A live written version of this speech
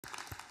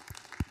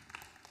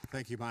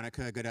Thank you,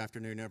 Monica. Good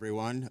afternoon,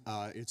 everyone.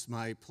 It's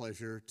my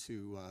pleasure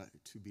to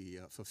be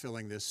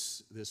fulfilling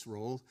this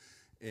role,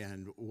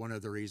 and one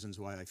of the reasons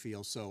why I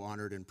feel so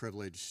honored and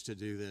privileged to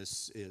do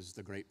this is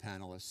the great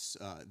panelists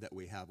that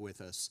we have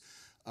with us.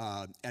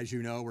 As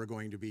you know, we're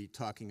going to be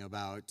talking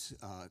about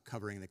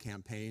covering the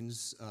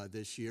campaigns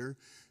this year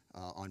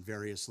on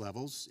various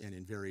levels and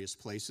in various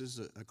places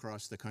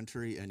across the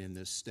country and in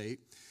this state.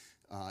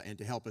 And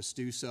to help us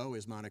do so,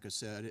 as Monica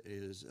said,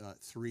 is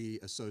three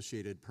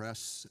Associated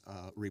Press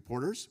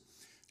reporters.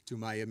 To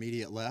my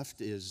immediate left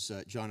is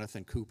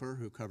Jonathan Cooper,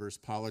 who covers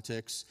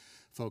politics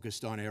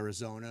focused on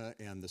Arizona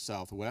and the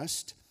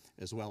Southwest,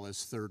 as well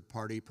as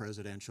third-party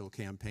presidential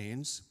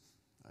campaigns.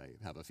 I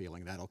have a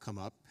feeling that'll come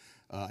up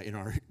in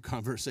our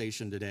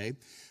conversation today.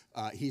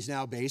 He's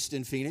now based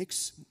in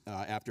Phoenix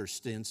after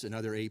stints in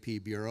other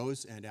AP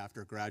bureaus and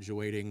after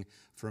graduating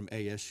from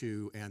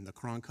ASU and the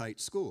Cronkite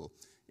School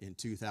in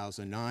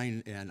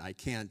 2009, and I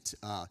can't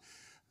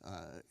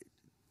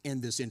end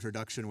this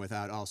introduction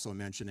without also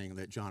mentioning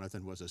that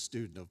Jonathan was a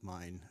student of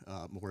mine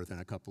more than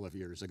a couple of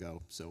years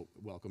ago, so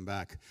welcome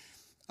back.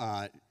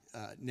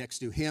 Next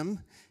to him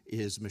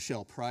is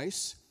Michelle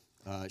Price.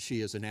 She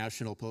is a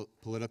national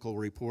political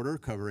reporter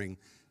covering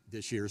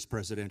this year's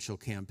presidential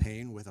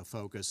campaign with a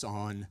focus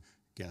on,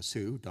 guess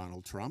who,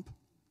 Donald Trump.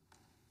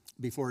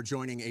 Before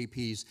joining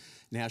AP's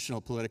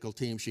national political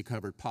team, she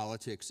covered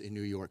politics in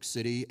New York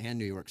City and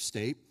New York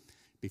State.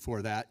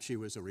 Before that, she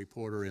was a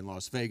reporter in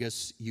Las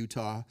Vegas,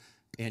 Utah,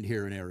 and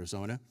here in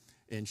Arizona.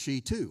 And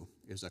she, too,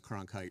 is a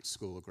Cronkite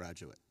School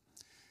graduate.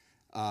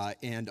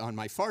 And on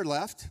my far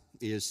left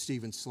is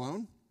Stephen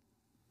Sloan.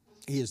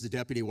 He is the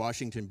Deputy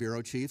Washington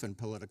Bureau Chief and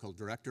Political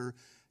Director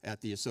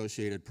at the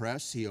Associated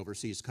Press. He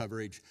oversees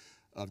coverage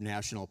of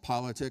national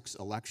politics,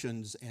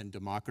 elections, and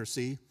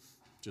democracy,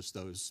 just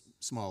those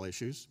small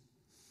issues.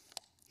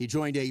 He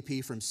joined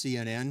AP from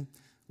CNN,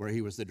 where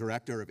he was the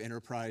Director of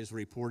Enterprise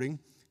Reporting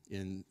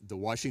in the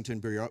Washington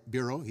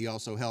Bureau. He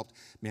also helped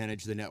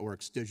manage the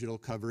network's digital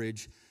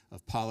coverage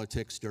of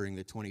politics during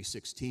the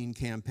 2016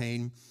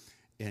 campaign,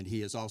 and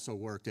he has also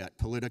worked at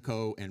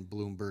Politico and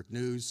Bloomberg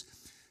News.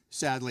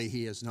 Sadly,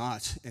 he is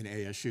not an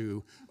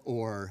ASU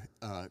or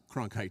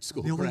Cronkite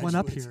School the only graduate, one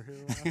up here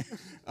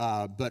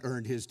but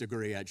earned his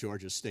degree at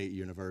Georgia State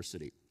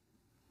University.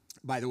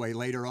 By the way,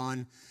 later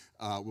on,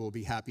 we'll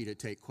be happy to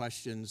take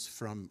questions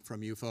from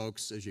you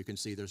folks. As you can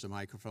see, there's a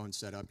microphone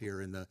set up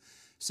here in the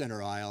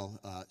center aisle.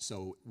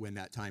 So when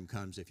that time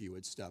comes, if you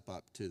would step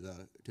up to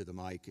the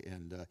mic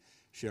and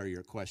share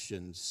your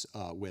questions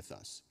with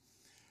us.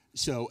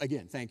 So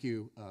again, thank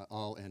you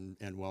all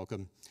and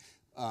welcome.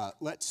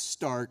 Let's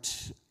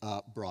start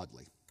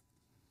broadly.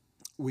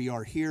 We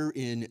are here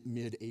in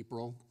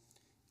mid-April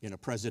in a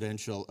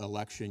presidential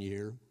election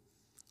year.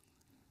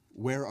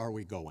 Where are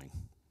we going?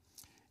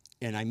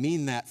 And I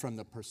mean that from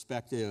the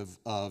perspective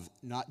of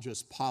not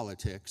just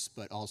politics,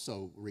 but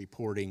also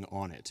reporting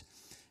on it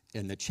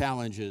and the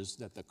challenges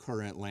that the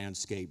current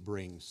landscape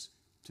brings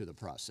to the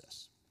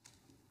process.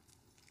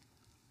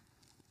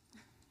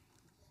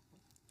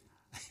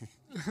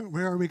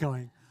 Where are we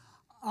going?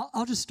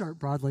 I'll just start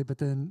broadly, but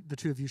then the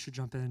two of you should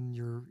jump in.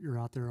 You're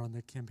out there on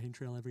the campaign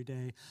trail every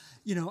day.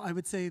 You know, I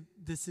would say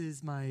this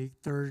is my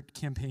third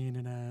campaign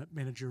in a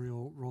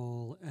managerial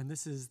role, and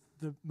this is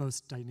the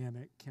most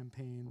dynamic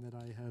campaign that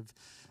I have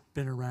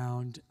been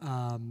around,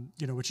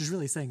 you know, which is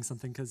really saying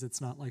something because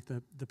it's not like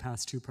the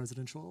past two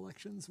presidential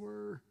elections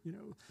were, you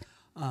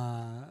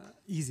know,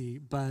 easy.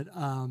 But,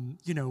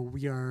 you know,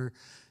 we are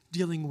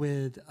dealing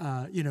with,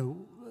 you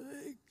know,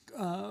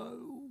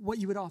 what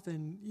you would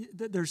often,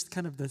 there's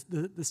kind of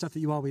the stuff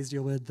that you always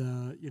deal with,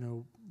 you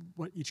know,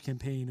 what each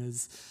campaign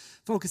is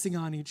focusing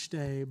on each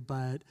day,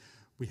 but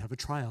we have a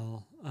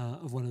trial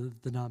of one of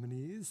the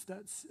nominees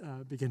that's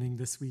beginning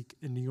this week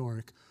in New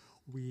York.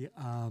 We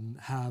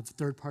have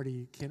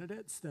third-party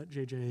candidates that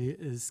JJ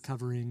is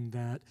covering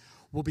that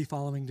we'll be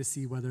following to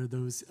see whether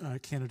those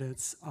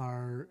candidates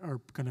are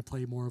going to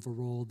play more of a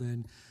role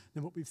than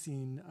what we've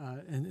seen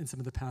in some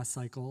of the past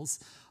cycles.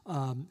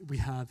 We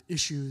have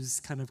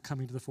issues kind of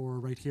coming to the fore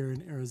right here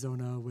in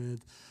Arizona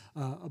with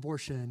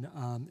abortion,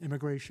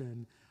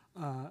 immigration.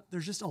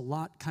 There's just a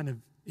lot kind of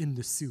in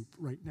the soup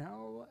right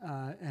now.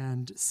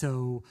 And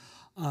so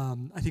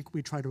I think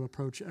we try to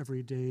approach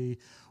every day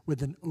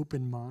with an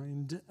open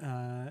mind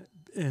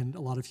and a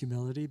lot of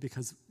humility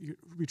because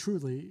we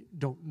truly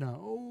don't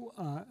know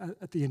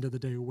at the end of the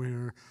day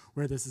where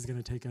this is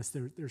going to take us.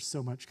 There's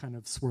so much kind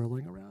of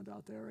swirling around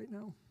out there right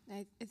now.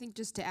 I think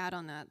just to add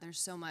on that, there's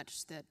so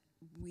much that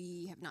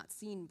we have not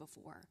seen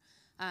before.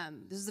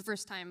 This is the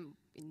first time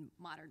in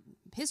modern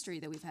history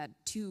that we've had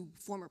two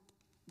former,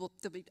 well,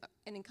 there'll be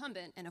an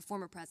incumbent and a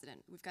former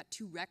president. We've got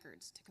two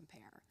records to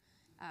compare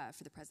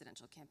for the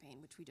presidential campaign,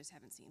 which we just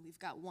haven't seen. We've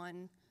got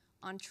one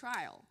on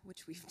trial,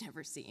 which we've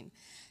never seen.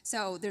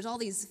 So there's all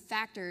these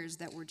factors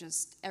that we're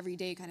just every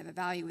day kind of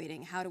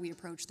evaluating. How do we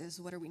approach this?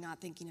 What are we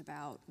not thinking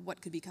about?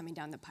 What could be coming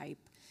down the pipe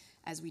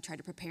as we try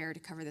to prepare to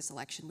cover this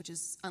election, which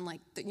is unlike,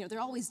 you know, they're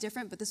always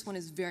different, but this one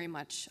is very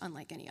much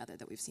unlike any other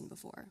that we've seen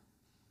before.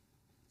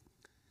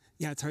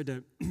 Yeah, it's hard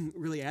to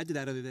really add to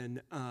that other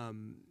than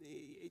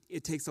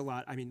it takes a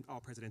lot. I mean, all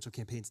presidential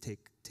campaigns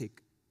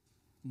take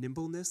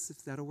nimbleness,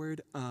 if that's a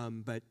word,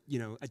 but,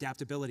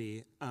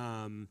 adaptability.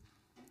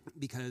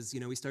 Because,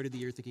 we started the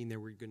year thinking there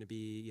were going to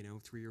be,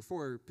 3 or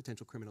 4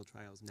 potential criminal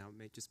trials. Now it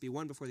may just be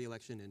 1 before the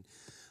election.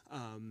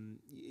 And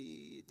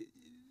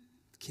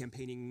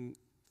campaigning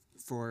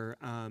for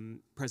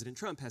President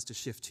Trump has to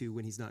shift to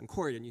when he's not in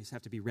court, and you just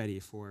have to be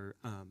ready for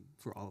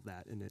all of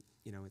that. And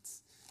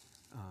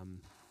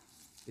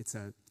it's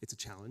a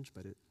challenge,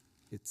 but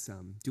it's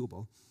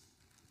doable.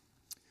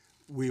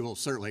 We will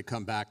certainly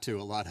come back to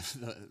a lot of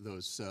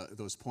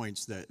those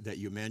points that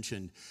you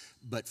mentioned.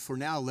 But for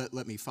now,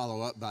 let me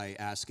follow up by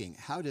asking,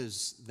 how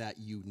does that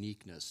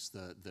uniqueness,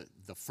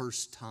 the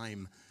first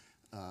time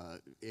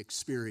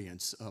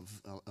experience of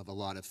a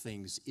lot of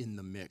things in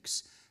the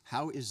mix,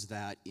 how is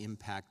that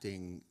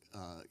impacting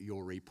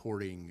your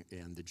reporting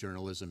and the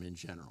journalism in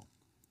general?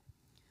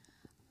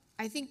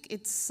 I think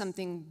it's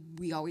something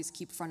we always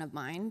keep front of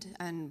mind,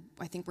 and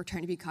I think we're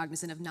trying to be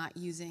cognizant of not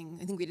using,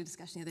 I think we had a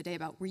discussion the other day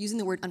about we're using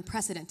the word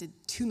unprecedented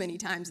too many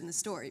times in the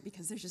story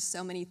because there's just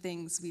so many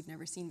things we've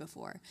never seen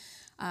before.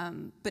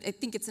 But I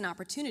think it's an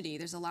opportunity.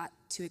 There's a lot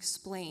to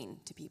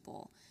explain to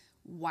people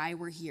why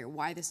we're here,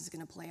 why this is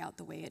going to play out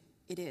the way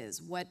it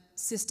is, what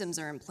systems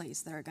are in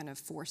place that are going to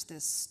force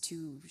this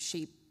to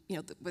shape,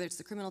 whether it's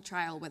the criminal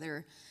trial,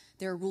 whether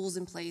there are rules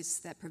in place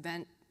that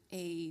prevent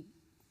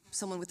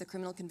someone with a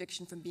criminal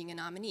conviction from being a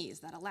nominee. Is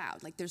that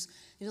allowed? Like there's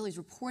all these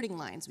reporting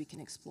lines we can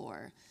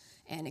explore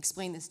and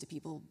explain this to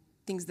people,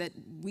 things that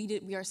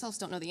we ourselves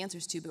don't know the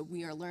answers to, but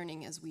we are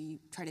learning as we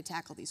try to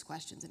tackle these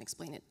questions and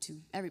explain it to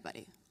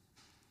everybody.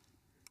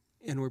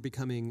 And we're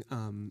becoming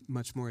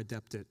much more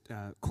adept at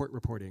court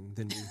reporting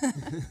than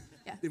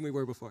than we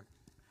were before.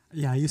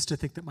 Yeah, I used to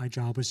think that my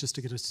job was just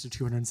to get us to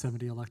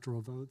 270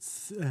 electoral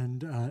votes,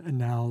 and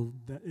now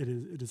that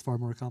it is far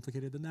more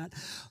complicated than that.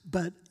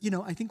 But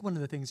I think one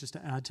of the things, just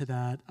to add to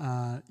that,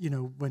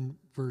 when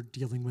we're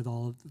dealing with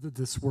all of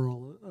the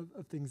swirl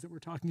of things that we're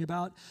talking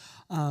about,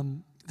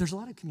 there's a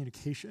lot of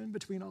communication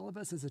between all of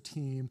us as a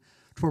team,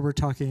 to where we're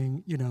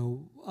talking,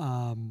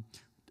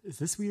 is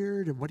this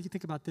weird? What do you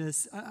think about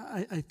this?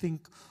 I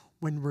think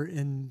when we're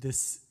in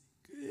this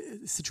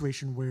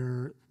situation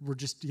where we're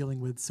just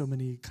dealing with so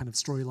many kind of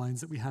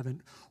storylines that we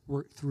haven't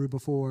worked through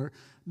before,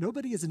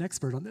 nobody is an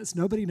expert on this.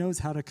 Nobody knows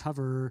how to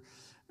cover,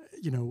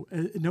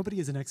 nobody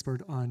is an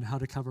expert on how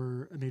to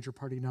cover a major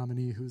party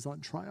nominee who's on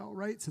trial,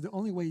 right? So the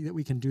only way that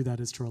we can do that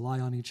is to rely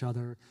on each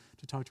other,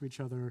 to talk to each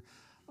other.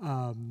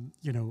 I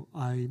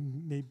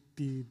may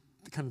be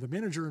kind of the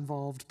manager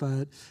involved,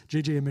 but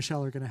JJ and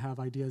Michelle are going to have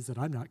ideas that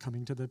I'm not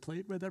coming to the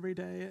plate with every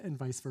day, and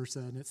vice versa.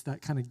 And it's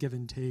that kind of give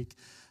and take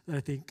that I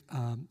think,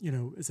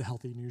 is a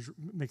healthy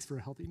makes for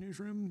a healthy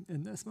newsroom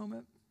in this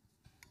moment.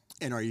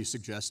 And are you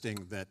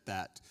suggesting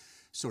that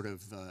sort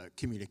of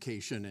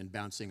communication and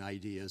bouncing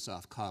ideas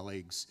off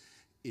colleagues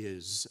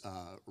is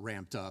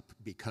ramped up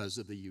because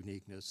of the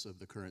uniqueness of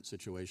the current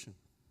situation?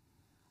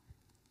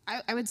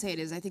 I would say it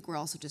is. I think we're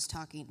also just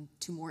talking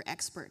to more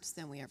experts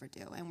than we ever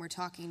do. And we're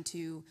talking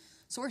to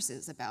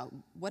sources about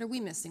what are we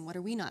missing, what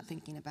are we not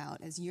thinking about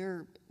as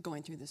you're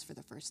going through this for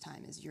the first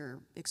time, as you're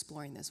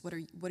exploring this. What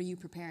are you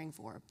preparing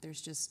for?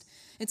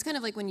 It's kind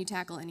of like when you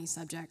tackle any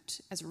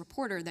subject as a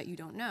reporter that you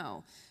don't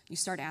know. You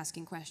start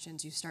asking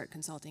questions, you start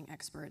consulting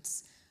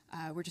experts.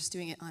 We're just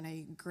doing it on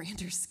a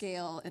grander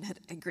scale and at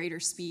a greater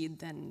speed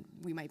than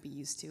we might be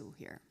used to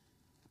here.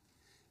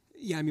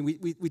 Yeah, I mean,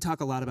 we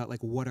talk a lot about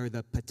like what are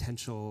the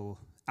potential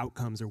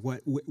outcomes or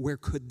where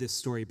could this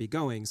story be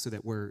going, so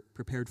that we're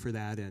prepared for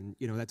that, and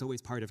that's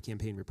always part of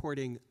campaign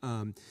reporting.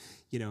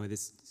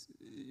 This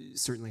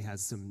certainly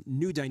has some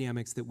new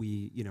dynamics that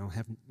we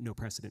have no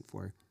precedent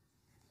for.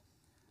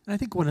 And I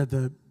think one of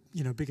the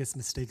biggest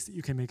mistakes that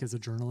you can make as a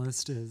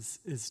journalist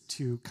is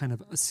to kind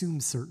of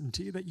assume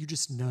certainty that you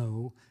just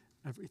know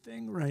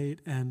everything, right?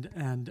 And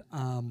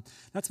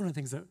that's one of the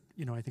things that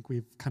I think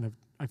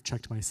I've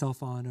checked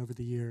myself on over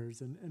the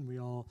years, and we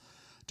all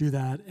do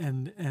that,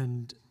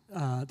 and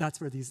that's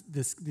where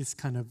this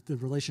kind of the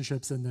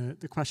relationships and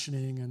the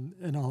questioning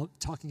and all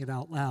talking it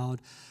out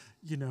loud,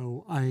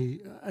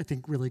 I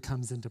think really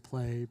comes into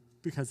play,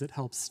 because it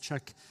helps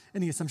check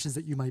any assumptions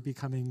that you might be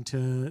coming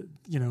to.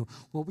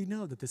 Well, we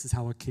know that this is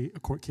how a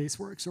court case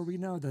works, or we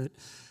know that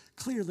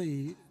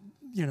clearly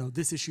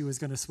this issue is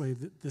going to sway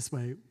this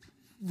way.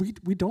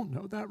 We don't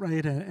know that,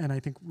 right? And I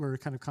think we're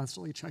kind of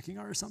constantly checking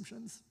our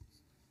assumptions.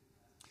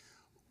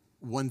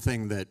 One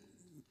thing that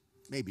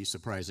maybe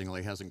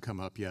surprisingly hasn't come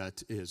up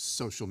yet is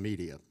social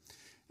media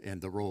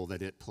and the role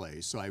that it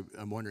plays. So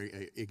I'm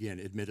wondering, again,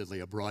 admittedly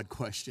a broad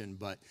question,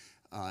 but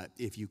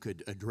if you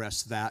could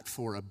address that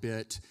for a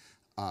bit,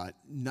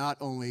 not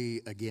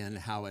only, again,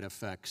 how it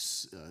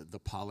affects the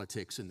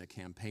politics and the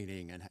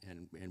campaigning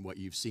and what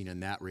you've seen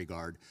in that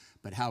regard,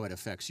 but how it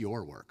affects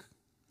your work.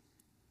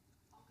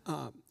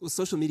 Well,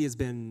 social media has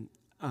been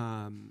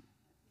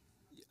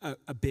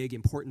a big,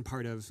 important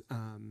part of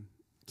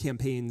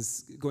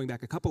campaigns going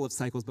back a couple of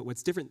cycles, but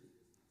what's different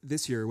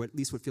this year, at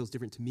least what feels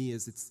different to me,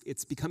 is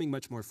it's becoming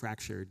much more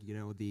fractured. You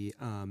know, the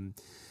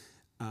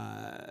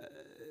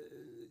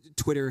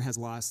Twitter has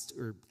lost,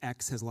 or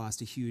X has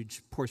lost, a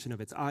huge portion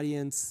of its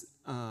audience.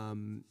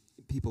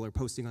 People are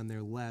posting on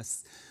there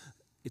less.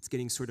 It's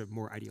getting sort of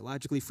more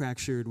ideologically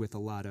fractured, with a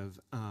lot of,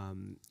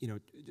 you know,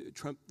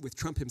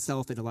 Trump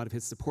himself and a lot of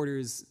his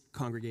supporters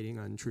congregating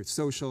on Truth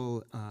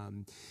Social.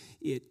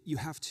 You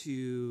have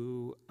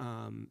to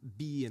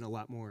be in a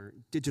lot more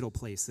digital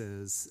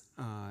places,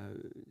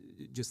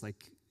 just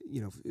like,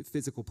 you know,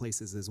 physical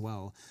places as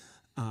well.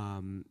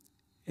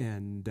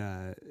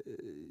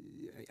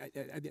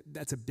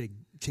 That's a big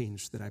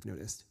change that I've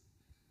noticed.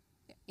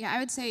 Yeah, I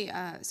would say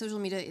social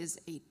media is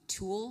a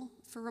tool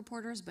for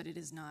reporters, but it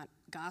is not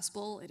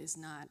gospel. It is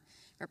not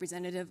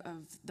representative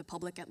of the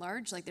public at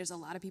large. Like, there's a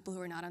lot of people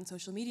who are not on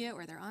social media,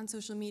 or they're on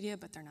social media,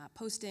 but they're not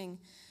posting.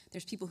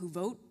 There's people who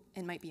vote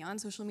and might be on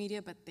social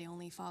media, but they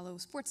only follow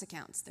sports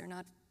accounts. They're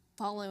not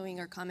following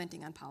or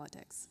commenting on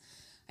politics.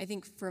 I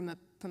think from a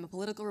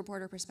political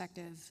reporter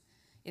perspective,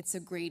 it's a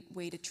great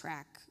way to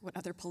track what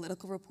other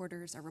political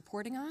reporters are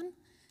reporting on.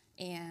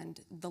 And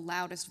the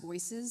loudest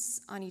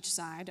voices on each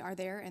side are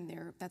there,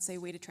 and that's a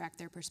way to track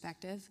their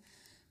perspective.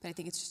 But I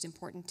think it's just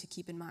important to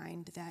keep in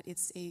mind that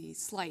it's a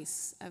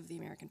slice of the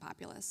American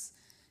populace.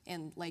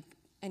 And like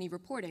any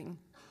reporting,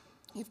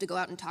 you have to go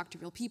out and talk to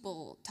real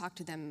people, talk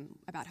to them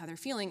about how they're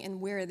feeling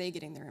and where are they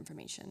getting their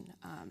information.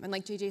 And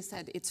like JJ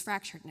said, it's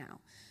fractured now.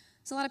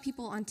 There's a lot of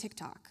people on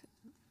TikTok.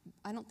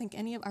 I don't think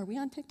are we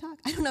on TikTok?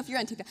 I don't know if you're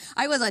on TikTok.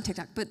 I was on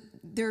TikTok, but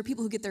there are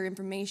people who get their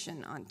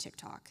information on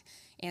TikTok.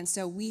 And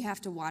so we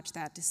have to watch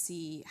that to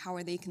see how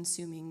are they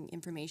consuming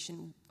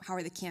information, how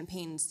are the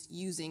campaigns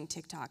using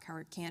TikTok, how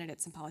are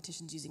candidates and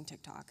politicians using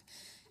TikTok,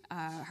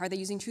 how are they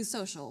using Truth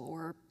Social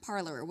or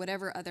Parler or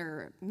whatever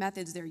other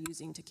methods they're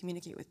using to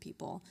communicate with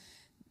people.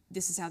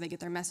 This is how they get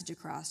their message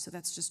across, so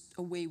that's just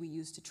a way we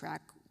use to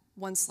track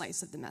one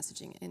slice of the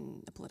messaging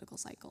in the political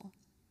cycle.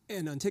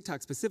 And on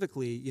TikTok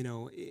specifically, you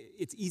know,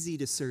 it's easy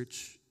to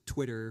search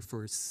Twitter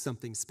for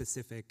something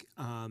specific.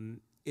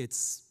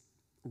 It's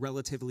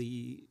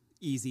relatively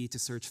easy to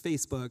search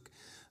Facebook,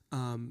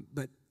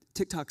 but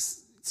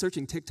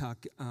searching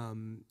TikTok,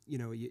 you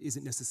know,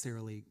 isn't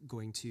necessarily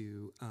going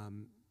to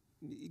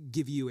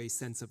give you a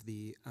sense of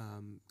the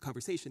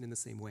conversation in the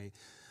same way.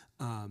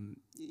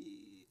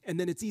 And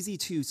then it's easy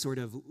to sort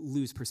of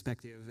lose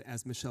perspective,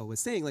 as Michelle was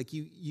saying. Like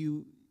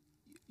you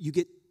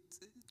get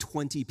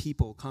 20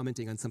 people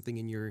commenting on something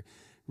in your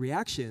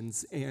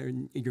reactions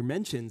and your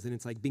mentions, and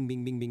it's like bing,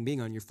 bing, bing, bing, bing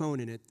on your phone,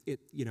 and it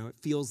you know, it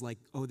feels like,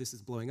 oh, this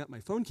is blowing up.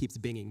 My phone keeps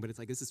binging, but it's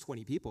like, this is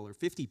 20 people or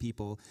 50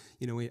 people,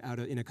 you know,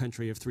 in a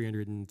country of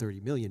 330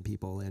 million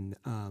people, and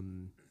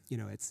you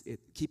know,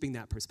 keeping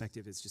that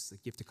perspective is just like,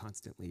 you have to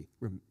constantly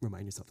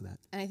remind yourself of that.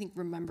 And I think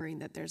remembering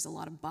that there's a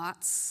lot of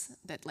bots,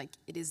 that like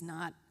it is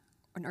not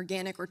an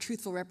organic or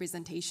truthful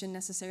representation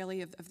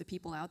necessarily of the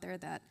people out there,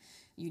 that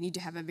you need to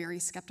have a very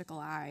skeptical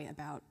eye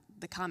about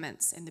the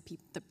comments and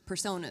the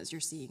personas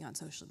you're seeing on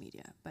social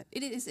media. But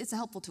it's a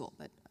helpful tool,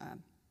 but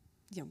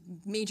you know,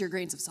 major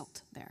grains of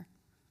salt there.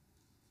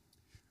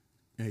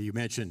 You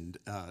mentioned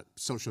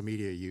social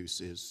media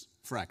use is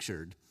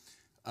fractured.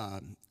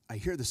 I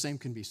hear the same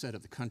can be said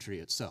of the country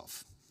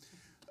itself.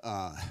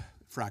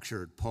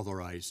 Fractured,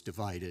 polarized,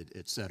 divided,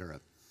 et cetera.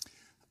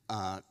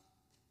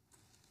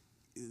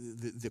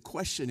 The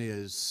question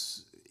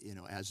is, you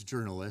know, as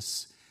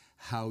journalists,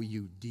 how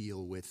you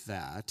deal with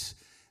that,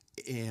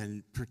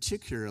 and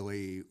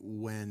particularly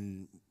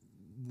when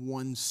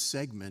one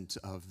segment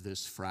of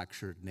this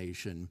fractured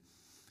nation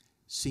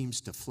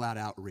seems to flat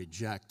out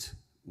reject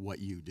what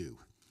you do.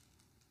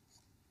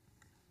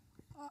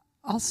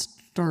 I'll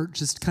start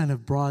just kind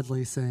of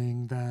broadly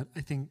saying that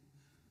I think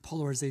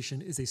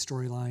polarization is a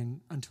storyline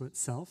unto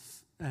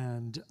itself,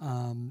 and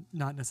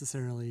not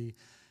necessarily,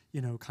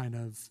 you know, kind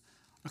of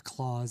a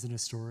clause in a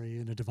story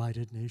in a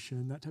divided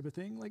nation, that type of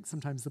thing. Like,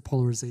 sometimes the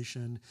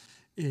polarization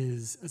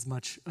is as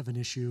much of an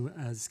issue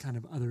as kind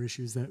of other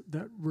issues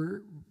that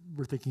we're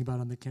thinking about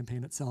on the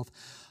campaign itself.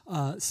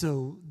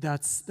 So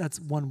that's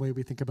one way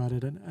we think about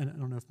it, and I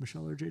don't know if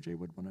Michelle or JJ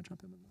would want to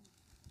jump in on that.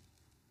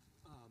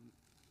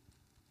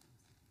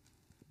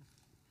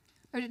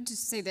 I would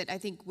just say that I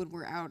think when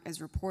we're out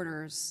as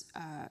reporters,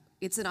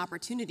 it's an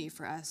opportunity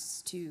for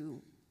us to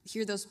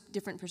hear those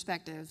different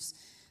perspectives,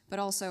 but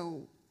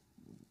also,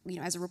 you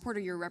know, as a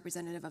reporter, you're a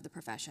representative of the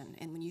profession.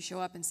 And when you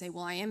show up and say,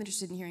 well, I am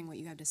interested in hearing what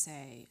you have to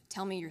say,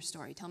 tell me your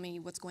story, tell me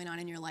what's going on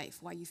in your life,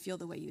 why you feel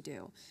the way you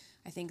do.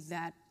 I think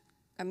that,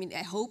 I mean,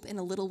 I hope in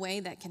a little way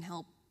that can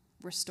help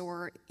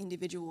restore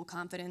individual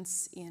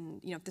confidence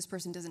in, you know, if this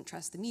person doesn't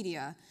trust the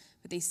media,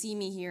 but they see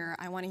me here,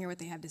 I want to hear what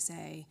they have to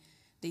say,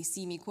 they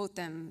see me quote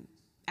them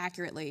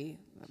accurately,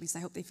 at least I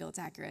hope they feel it's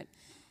accurate,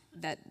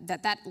 that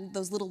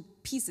those little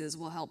pieces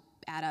will help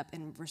add up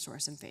and restore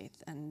some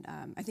faith. And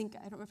I think,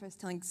 I don't know if I was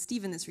telling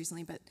Stephen this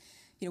recently, but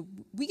you know,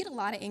 we get a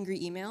lot of angry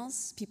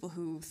emails, people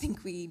who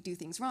think we do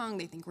things wrong,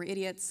 they think we're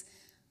idiots,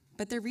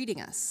 but they're reading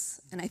us,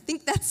 and I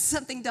think that's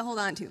something to hold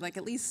on to. Like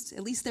at least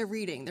they're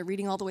reading. They're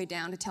reading all the way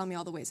down to tell me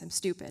all the ways I'm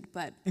stupid.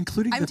 But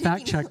including the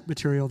fact check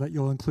material that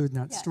you'll include in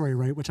that Yeah. story,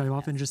 right? Which I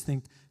often just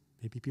think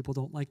maybe people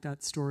don't like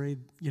that story.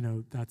 You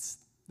know, that's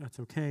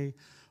okay,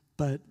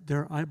 but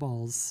their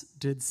eyeballs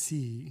did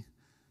see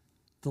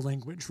the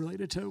language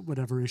related to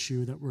whatever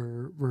issue that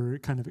we're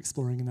kind of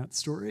exploring in that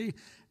story.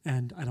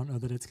 And I don't know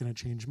that it's going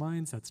to change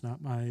minds. That's not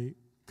my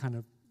kind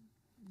of,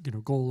 you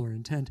know, goal or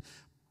intent,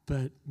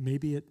 but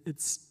maybe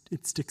it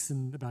sticks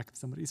in the back of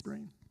somebody's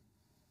brain.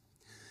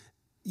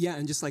 Yeah,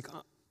 and just like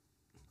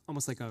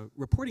almost like a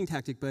reporting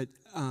tactic, but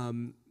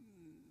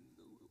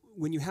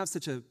when you have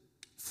such a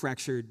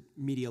fractured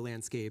media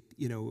landscape,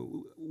 you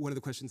know, one of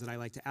the questions that I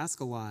like to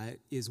ask a lot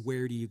is,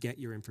 where do you get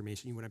your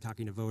information? When I'm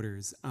talking to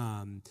voters,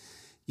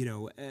 you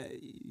know,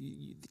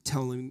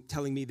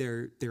 telling me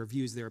their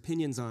views, their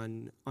opinions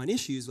on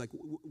issues, like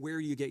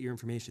where do you get your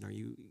information? Are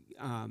you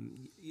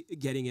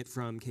getting it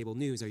from cable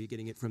news? Are you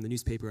getting it from the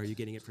newspaper? Are you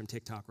getting it from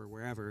TikTok or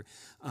wherever?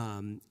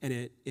 And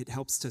it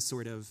helps to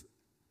sort of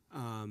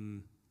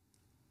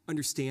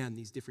understand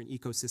these different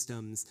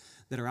ecosystems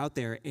that are out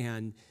there,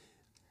 and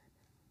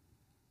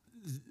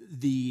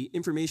the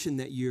information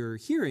that you're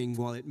hearing,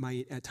 while it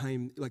might at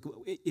times, like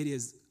it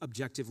is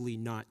objectively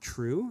not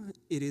true,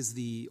 it is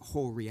the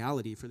whole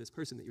reality for this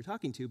person that you're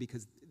talking to,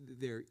 because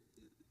their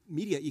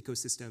media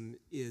ecosystem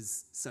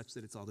is such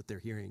that it's all that they're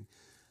hearing.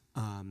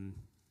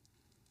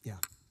 Yeah.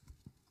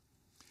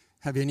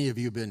 Have any of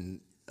you been,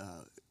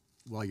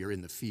 while you're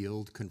in the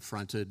field,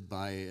 confronted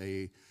by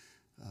a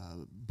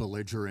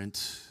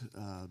belligerent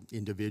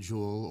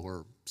individual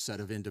or set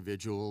of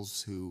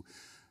individuals who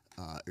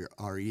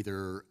are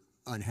either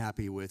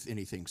unhappy with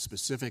anything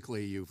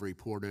specifically you've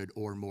reported,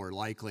 or more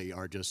likely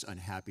are just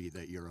unhappy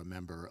that you're a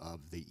member of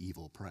the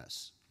evil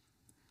press?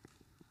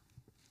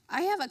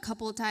 I have a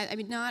couple of times, I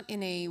mean, not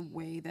in a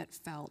way that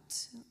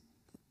felt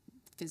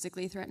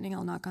physically threatening.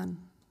 I'll knock on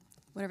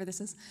whatever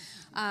this is.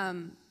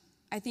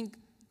 I think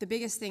the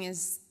biggest thing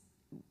is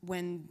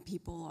when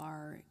people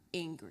are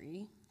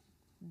angry,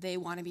 they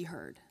want to be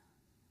heard.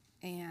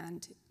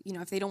 And, you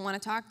know, if they don't want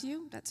to talk to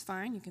you, that's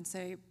fine. You can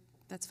say,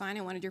 that's fine,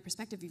 I wanted your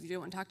perspective. If you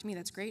don't want to talk to me,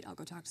 that's great. I'll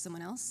go talk to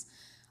someone else.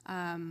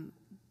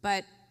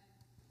 But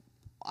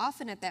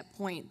often at that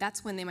point,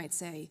 that's when they might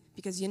say,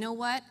 because you know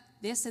what,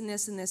 this and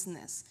this and this and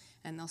this.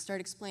 And they'll start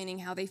explaining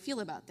how they feel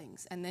about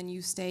things. And then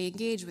you stay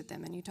engaged with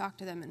them and you talk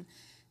to them, and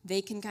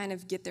they can kind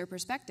of get their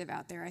perspective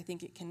out there. I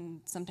think it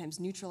can sometimes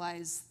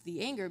neutralize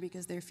the anger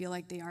because they feel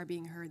like they are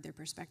being heard, their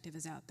perspective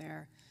is out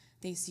there,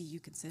 they see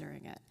you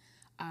considering it.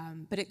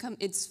 But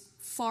it's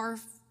far,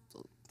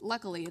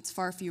 luckily, it's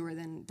far fewer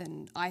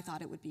than I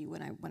thought it would be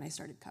when I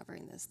started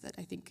covering this. That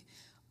I think,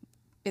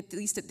 at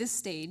least at this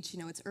stage, you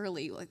know, it's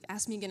early. Like,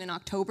 ask me again in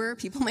October,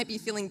 people might be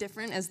feeling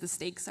different as the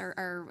stakes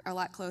are a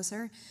lot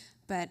closer.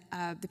 But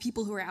the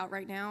people who are out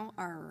right now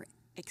are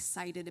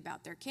excited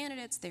about their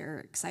candidates. They're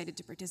excited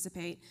to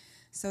participate.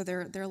 So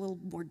they're a little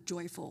more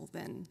joyful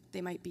than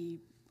they might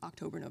be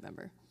October,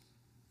 November.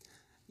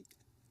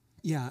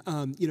 Yeah,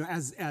 you know,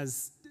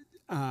 as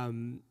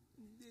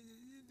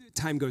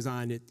time goes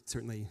on, it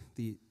certainly,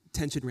 the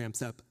tension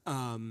ramps up.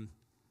 I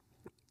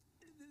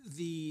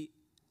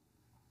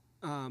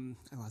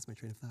lost my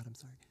train of thought, I'm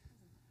sorry.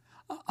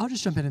 I'll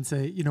just jump in and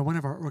say, you know, one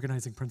of our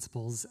organizing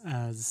principles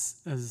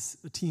as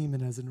a team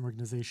and as an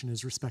organization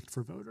is respect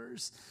for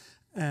voters.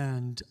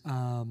 And,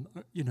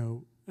 you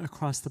know,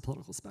 across the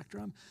political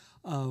spectrum.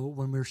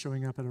 When we're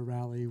showing up at a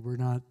rally, we're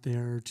not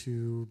there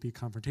to be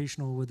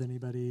confrontational with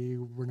anybody.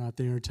 We're not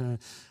there to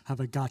have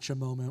a gotcha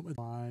moment with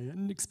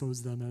and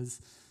expose them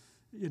as,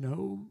 you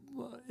know,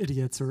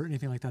 idiots or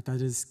anything like that.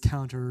 That is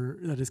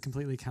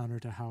completely counter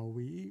to how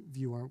we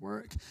view our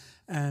work.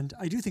 And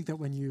I do think that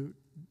when you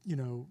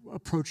know,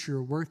 approach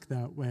your work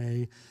that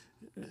way,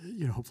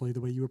 you know, hopefully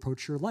the way you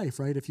approach your life,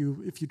 right? If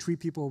you treat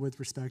people with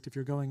respect, if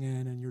you're going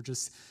in and you're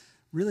just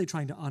really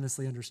trying to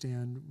honestly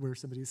understand where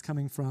somebody's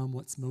coming from,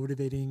 what's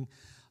motivating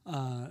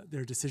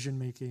their decision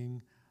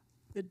making,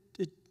 it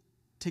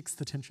takes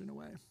the tension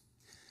away.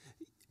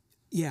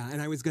 Yeah,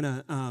 and I was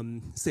gonna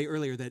say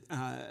earlier that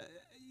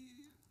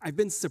I've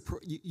been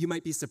you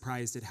might be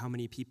surprised at how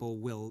many people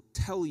will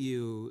tell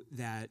you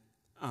that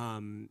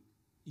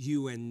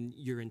you and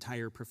your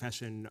entire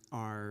profession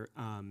are,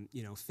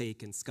 you know,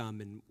 fake and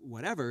scum and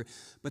whatever,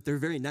 but they're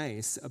very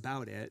nice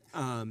about it.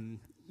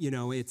 You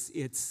know,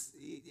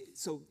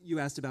 so you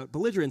asked about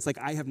belligerence. Like,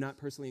 I have not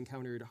personally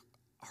encountered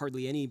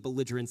hardly any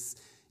belligerence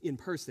in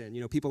person.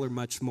 You know, people are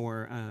much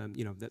more,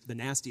 you know, the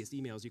nastiest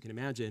emails you can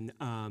imagine,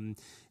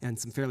 and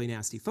some fairly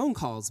nasty phone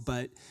calls.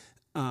 But,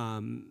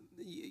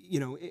 you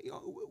know,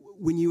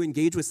 when you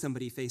engage with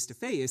somebody face to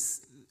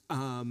face,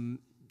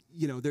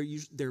 you know,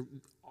 they're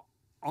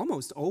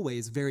almost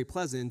always very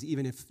pleasant,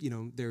 even if, you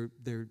know,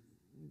 they're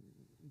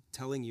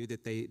telling you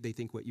that they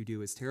think what you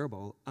do is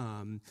terrible.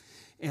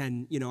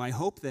 And, you know, I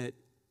hope that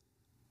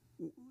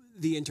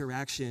the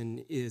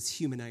interaction is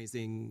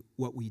humanizing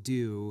what we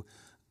do,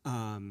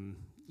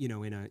 you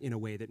know, in a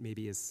way that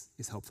maybe is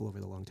helpful over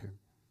the long term.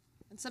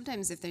 And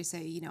sometimes if they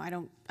say, I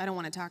don't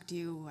want to talk to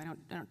you,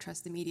 I don't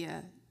trust the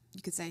media,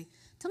 you could say,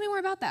 tell me more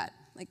about that.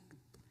 Like,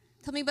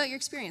 tell me about your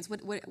experience.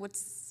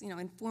 What's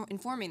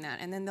informing that,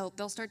 and then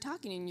they'll start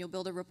talking, and you'll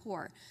build a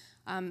rapport.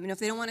 If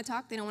they don't want to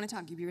talk, they don't want to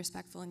talk. You be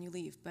respectful and you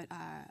leave. But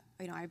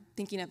I'm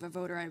thinking of a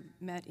voter I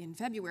met in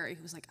February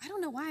who was like, I don't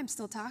know why I'm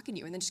still talking to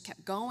you, and then just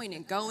kept going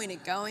and going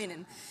and going.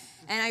 And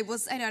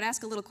I'd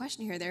ask a little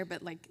question here or there,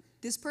 but like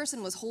this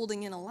person was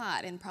holding in a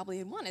lot and probably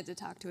had wanted to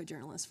talk to a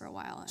journalist for a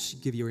while. Should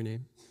give you her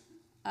name?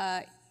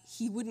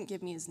 He wouldn't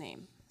give me his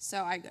name, so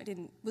I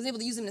wasn't able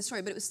to use him in a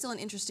story. But it was still an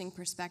interesting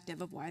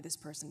perspective of why this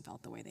person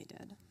felt the way they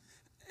did.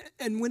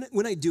 And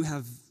when I do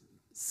have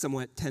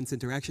somewhat tense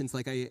interactions,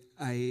 like I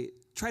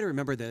try to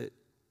remember that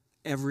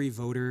every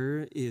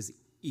voter is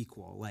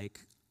equal. Like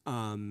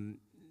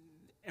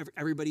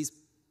everybody's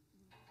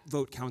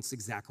vote counts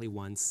exactly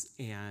once,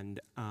 and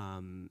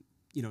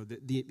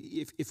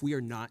if we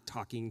are not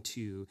talking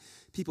to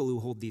people who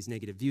hold these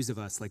negative views of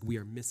us, like we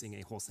are missing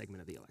a whole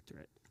segment of the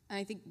electorate. And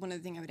I think one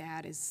other thing I would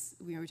add is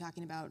we were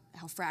talking about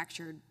how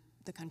fractured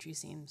the country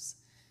seems.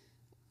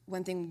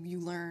 One thing you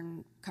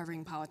learn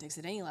covering politics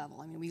at any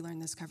level, we learn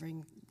this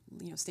covering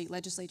state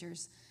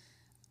legislatures,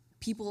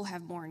 people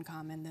have more in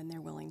common than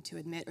they're willing to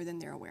admit or than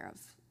they're aware of.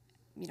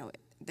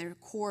 Their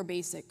core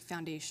basic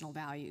foundational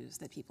values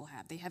that people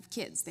have. They have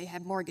kids, they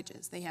have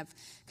mortgages, they have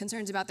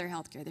concerns about their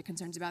health care, they're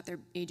concerns about their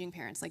aging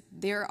parents. Like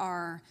there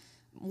are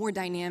more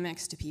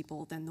dynamics to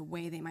people than the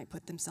way they might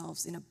put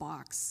themselves in a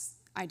box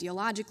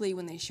ideologically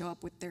when they show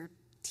up with their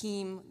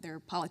team, their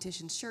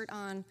politician's shirt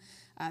on,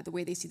 the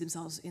way they see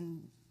themselves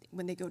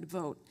when they go to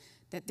vote,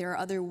 that there are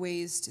other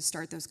ways to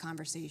start those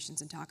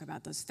conversations and talk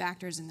about those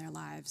factors in their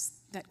lives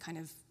that kind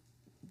of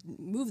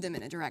move them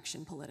in a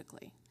direction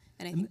politically.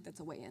 And I think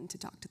that's a way in to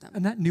talk to them.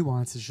 And that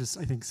nuance is just,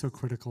 I think, so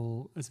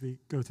critical as we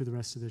go through the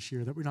rest of this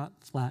year, that we're not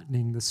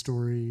flattening the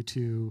story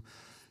to,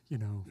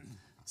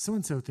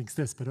 so-and-so thinks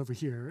this, but over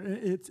here.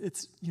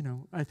 It's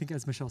I think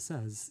as Michelle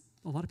says,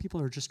 a lot of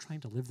people are just trying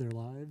to live their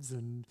lives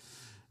and,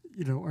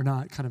 are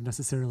not kind of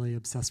necessarily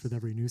obsessed with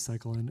every news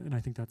cycle. And I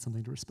think that's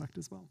something to respect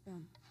as well. Yeah.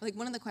 Like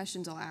one of the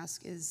questions I'll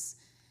ask is,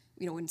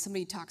 when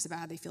somebody talks about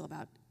how they feel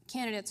about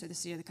candidates or the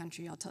state of the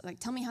country, I'll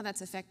tell me how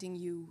that's affecting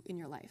you in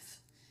your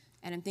life.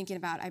 And I'm thinking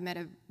about, I met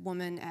a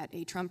woman at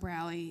a Trump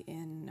rally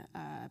in,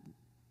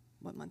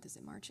 what month is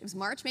it, March? It was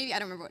March, maybe? I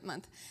don't remember what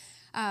month.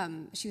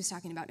 She was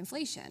talking about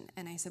inflation.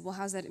 And I said, well,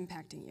 how's that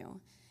impacting you?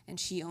 And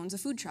she owns a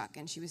food truck,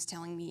 and she was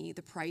telling me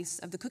the price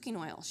of the cooking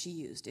oil she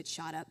used. It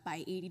shot up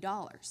by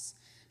 $80.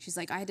 She's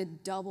like, I had to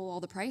double all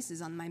the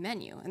prices on my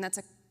menu. And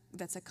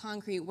that's a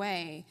concrete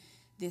way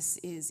this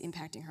is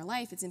impacting her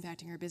life, it's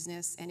impacting her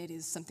business, and it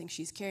is something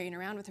she's carrying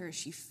around with her.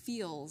 She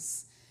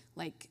feels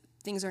like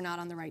things are not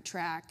on the right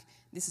track.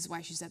 This is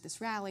why she's at this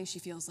rally. She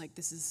feels like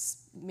this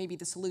is maybe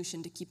the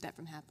solution to keep that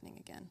from happening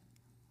again.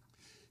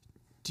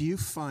 Do you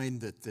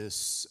find that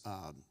this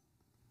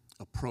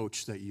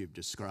approach that you've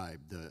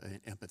described, the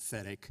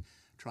empathetic,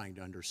 trying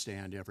to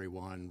understand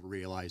everyone,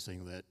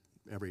 realizing that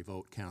every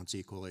vote counts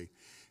equally,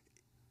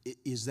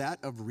 is that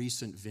of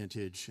recent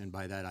vintage, and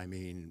by that I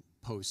mean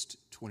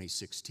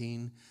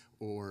post-2016,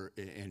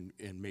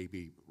 and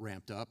maybe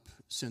ramped up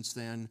since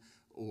then,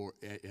 or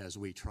as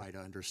we try to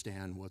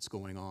understand what's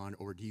going on,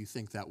 or do you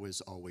think that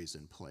was always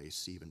in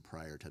place even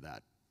prior to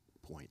that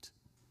point?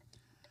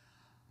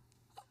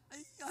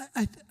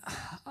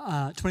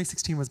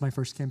 2016 was my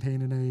first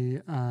campaign in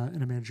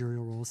a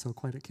managerial role, so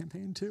quite a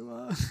campaign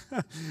to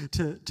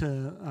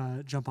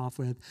jump off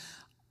with.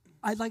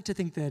 I'd like to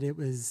think that it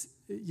was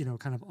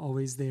kind of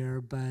always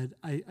there, but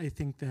I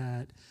think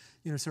that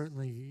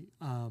certainly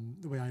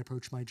the way I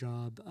approach my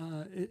job,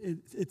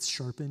 it's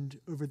sharpened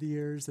over the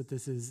years, that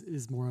this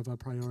is more of a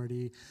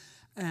priority,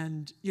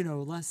 and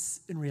less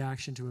in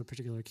reaction to a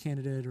particular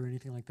candidate or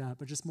anything like that,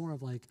 but just more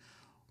of like,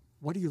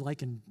 what do you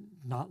like and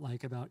not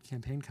like about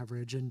campaign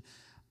coverage? And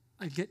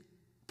I get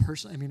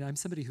personally, I'm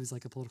somebody who's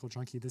like a political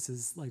junkie. This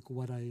is like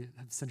what I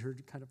have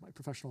centered kind of my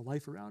professional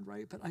life around,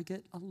 right? But I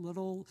get a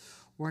little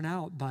worn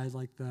out by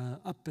like the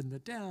up and the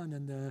down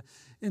and the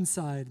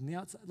inside and the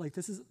outside. Like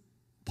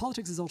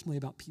politics is ultimately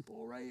about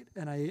people, right?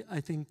 And I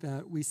think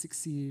that we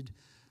succeed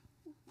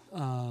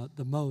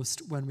the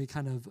most when we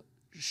kind of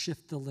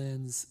shift the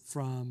lens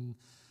from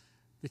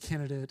the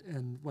candidate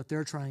and what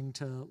they're trying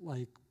to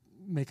like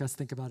make us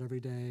think about every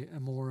day,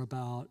 and more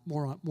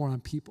on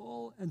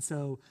people. And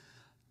so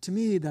to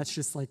me, that's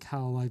just like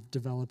how I've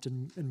developed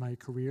in my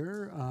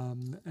career,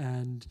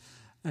 and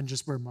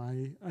just where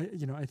I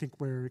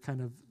think where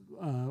kind of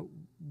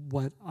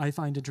what I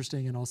find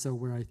interesting, and also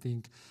where I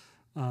think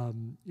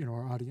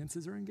our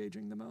audiences are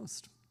engaging the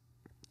most.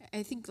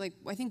 I feel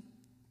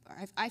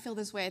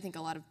this way. I think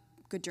a lot of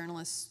good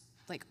journalists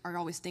are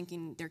always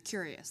thinking, they're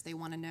curious, they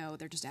want to know,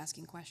 they're just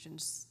asking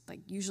questions.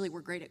 Usually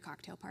we're great at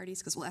cocktail parties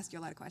because we'll ask you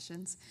a lot of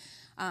questions.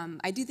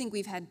 I do think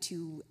we've had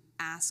to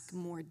ask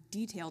more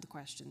detailed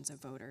questions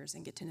of voters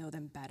and get to know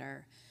them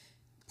better,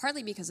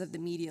 partly because of the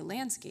media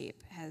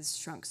landscape has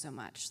shrunk so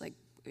much.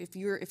 if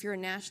you're a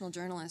national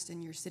journalist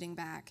and you're sitting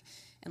back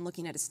and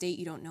looking at a state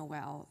you don't know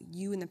well,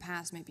 you in the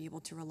past might be able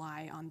to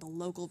rely on the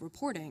local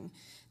reporting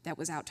that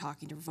was out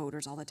talking to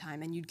voters all the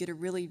time, and you'd get a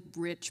really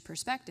rich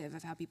perspective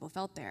of how people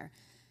felt there.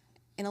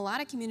 In a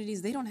lot of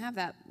communities, they don't have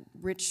that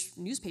rich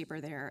newspaper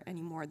there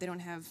anymore. They don't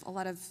have a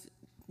lot of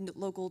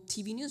local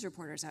TV news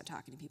reporters out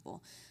talking to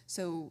people.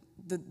 So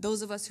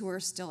those of us who are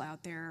still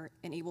out there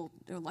and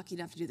are lucky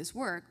enough to do this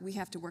work, we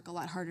have to work a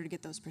lot harder to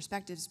get those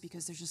perspectives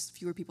because there's just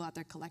fewer people out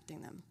there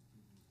collecting them.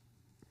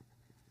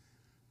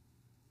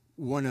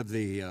 One of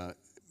the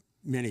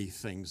many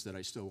things that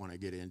I still want to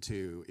get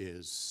into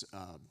is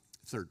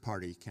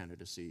third-party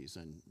candidacies,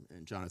 and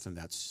Jonathan,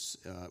 that's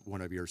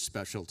one of your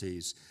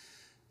specialties.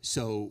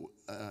 So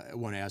I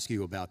want to ask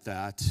you about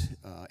that,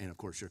 and of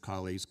course your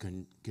colleagues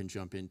can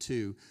jump in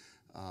too.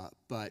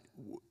 But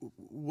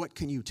what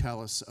can you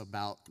tell us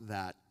about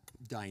that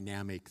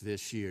dynamic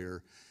this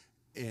year?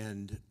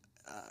 And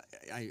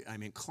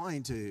I'm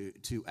inclined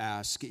to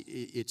ask,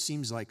 it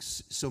seems like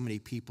so many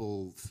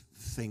people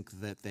think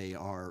that they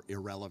are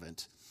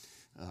irrelevant,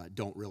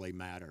 don't really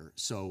matter.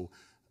 So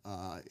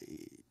I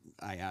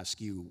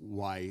ask you,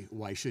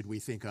 why should we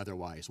think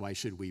otherwise? Why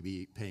should we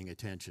be paying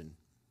attention?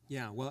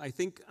 Yeah, well, I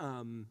think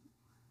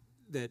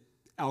that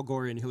Al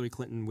Gore and Hillary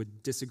Clinton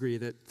would disagree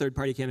that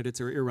third-party candidates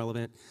are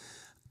irrelevant.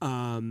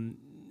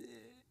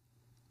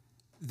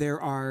 There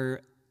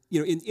are,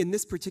 in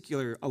this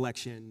particular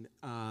election,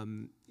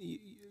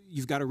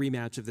 you've got a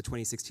rematch of the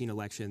 2016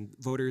 election.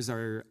 Voters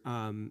are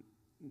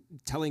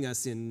telling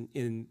us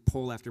in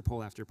poll after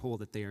poll after poll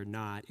that they are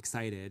not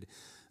excited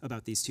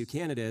about these two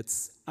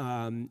candidates,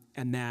 and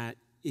that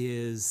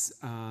is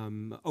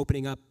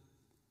opening up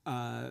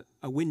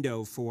a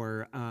window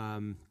for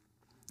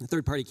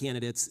third-party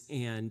candidates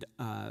and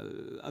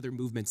other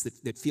movements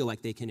that feel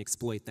like they can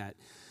exploit that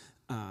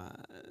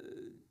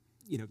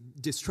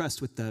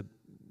distrust with the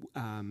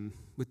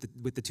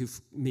two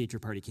major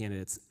party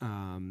candidates.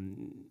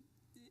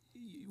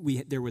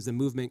 There was a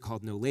movement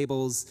called No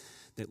Labels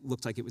that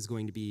looked like it was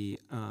going to be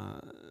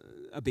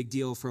a big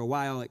deal for a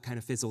while. It kind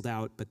of fizzled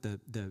out, but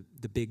the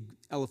big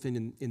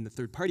elephant in the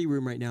third party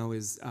room right now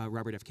is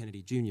Robert F.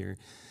 Kennedy Jr.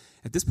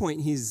 At this point,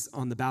 he's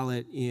on the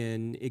ballot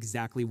in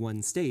exactly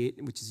one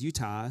state, which is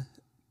Utah,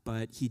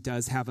 but he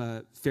does have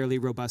a fairly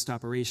robust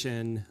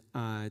operation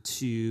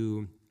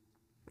to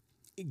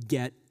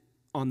get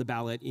on the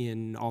ballot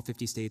in all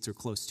 50 states or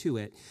close to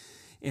it.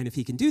 And if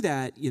he can do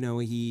that,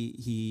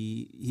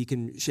 he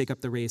can shake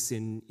up the race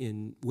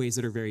in ways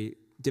that are very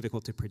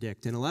difficult to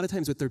predict. And a lot of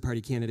times with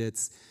third-party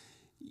candidates,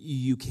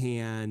 you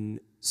can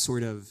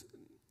sort of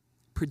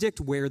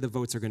predict where the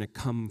votes are going to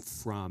come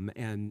from,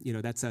 and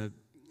that's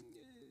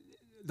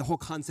the whole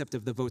concept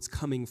of the votes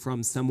coming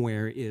from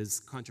somewhere is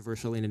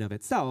controversial in and of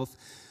itself,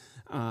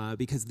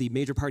 because the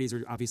major parties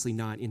are obviously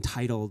not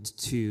entitled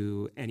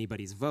to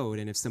anybody's vote,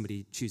 and if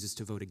somebody chooses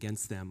to vote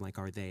against them, like,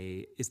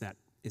 is that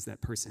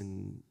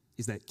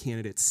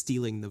candidate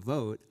stealing the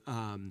vote?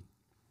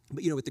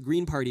 But with the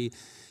Green Party,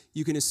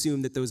 you can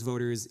assume that those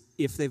voters,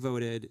 if they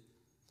voted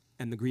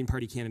and the Green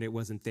Party candidate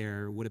wasn't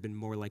there, would have been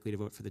more likely to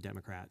vote for the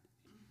Democrat,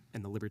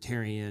 and the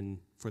Libertarian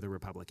for the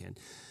Republican.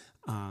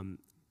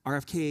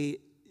 RFK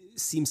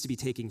seems to be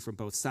taking from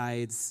both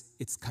sides.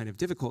 It's kind of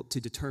difficult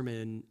to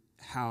determine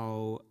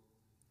how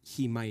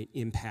he might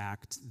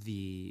impact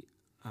the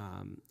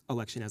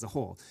election as a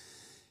whole.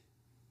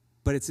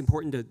 But it's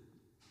important to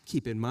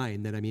keep in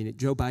mind that,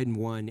 Joe Biden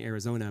won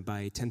Arizona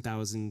by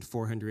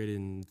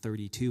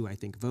 10,432, I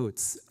think,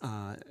 votes.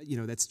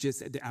 That's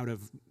just out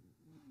of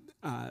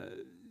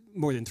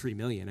more than 3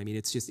 million.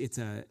 It's just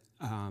an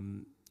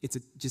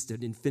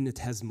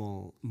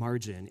infinitesimal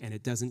margin, and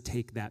it doesn't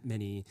take that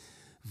many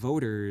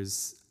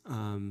voters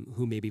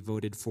who maybe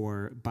voted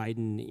for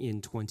Biden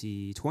in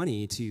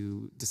 2020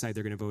 to decide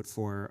they're going to vote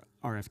for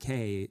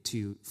RFK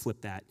to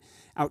flip that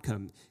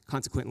outcome.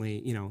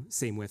 Consequently,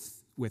 same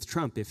with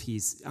Trump. If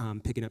he's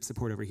picking up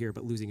support over here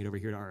but losing it over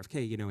here to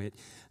RFK,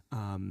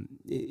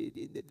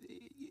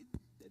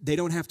 they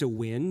don't have to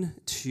win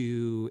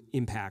to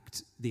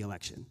impact the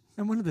election.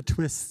 And one of the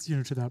twists,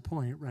 to that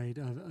point, right,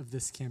 of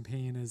this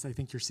campaign is I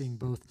think you're seeing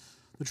both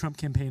the Trump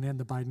campaign and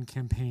the Biden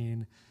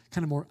campaign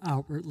kind of more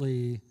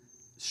outwardly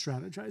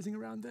strategizing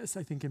around this.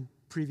 I think in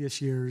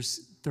previous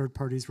years, third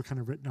parties were kind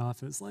of written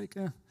off as like,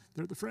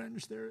 they're the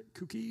fringe, they're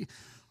kooky.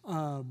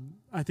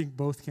 I think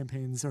both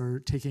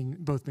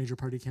major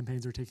party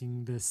campaigns are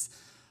taking this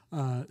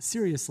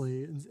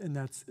seriously, and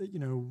that's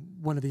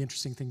one of the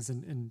interesting things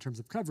in terms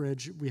of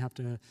coverage. We have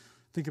to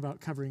think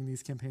about covering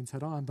these campaigns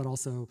head on, but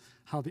also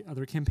how the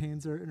other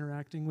campaigns are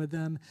interacting with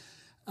them.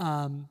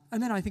 And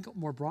then I think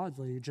more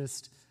broadly,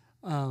 just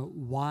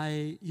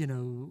why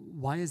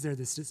is there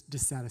this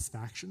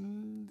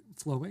dissatisfaction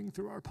flowing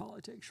through our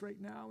politics right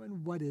now,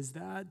 and what is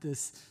that?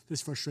 This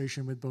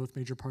frustration with both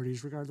major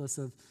parties, regardless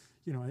of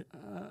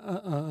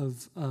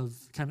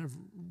of kind of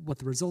what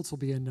the results will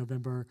be in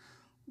November.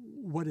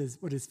 What is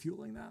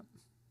fueling that?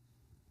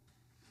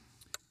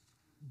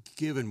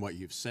 Given what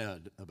you've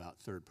said about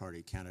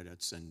third-party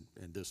candidates and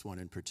this one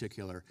in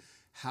particular,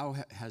 how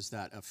has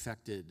that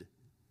affected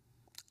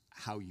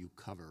how you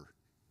cover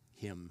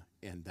him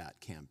and that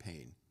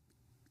campaign,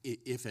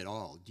 if at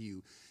all. Do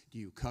you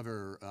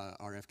cover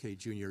RFK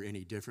Jr.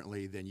 any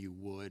differently than you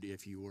would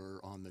if you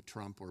were on the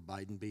Trump or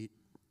Biden beat?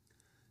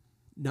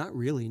 Not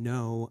really,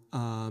 no.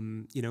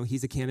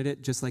 He's a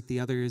candidate just like the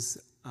others.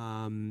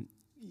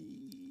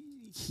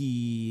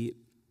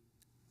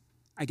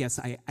 I guess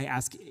I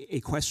ask a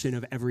question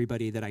of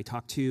everybody that I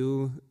talk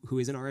to who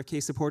is an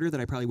RFK supporter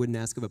that I probably wouldn't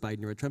ask of a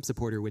Biden or a Trump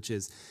supporter, which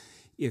is,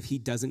 if he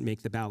doesn't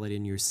make the ballot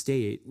in your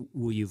state,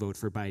 will you vote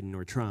for Biden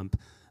or Trump?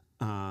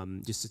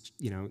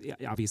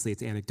 Obviously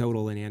it's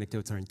anecdotal and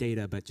anecdotes aren't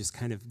data, but just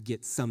kind of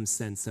get some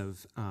sense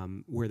of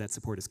where that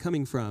support is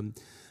coming from.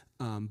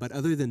 But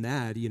other than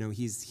that,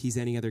 he's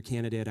any other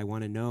candidate. I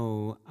want to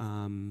know,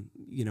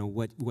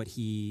 what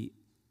he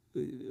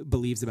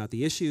believes about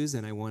the issues,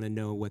 and I want to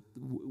know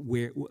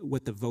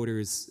what the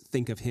voters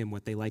think of him,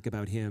 what they like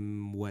about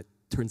him, what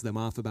turns them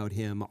off about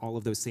him, all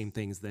of those same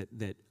things that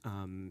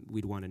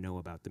we'd want to know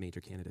about the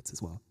major candidates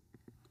as well.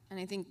 And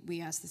I think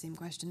we ask the same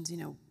questions,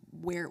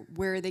 where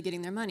are they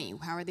getting their money?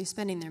 How are they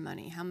spending their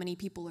money? How many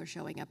people are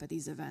showing up at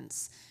these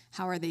events?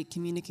 How are they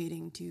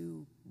communicating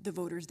to the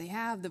voters they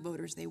have, the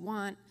voters they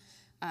want?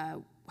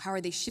 How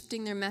are they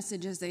shifting their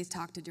message as they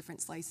talk to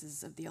different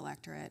slices of the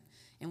electorate?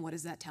 And what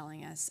is that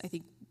telling us? I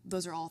think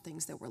those are all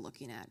things that we're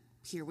looking at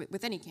here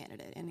with any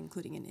candidate, and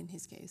including in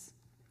his case.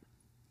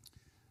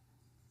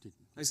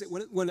 I say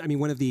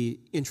one of the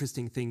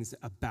interesting things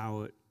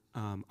about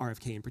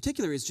RFK in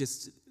particular is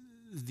just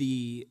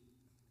he's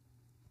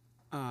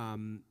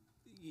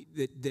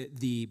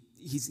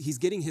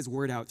getting his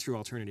word out through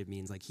alternative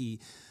means. Like he's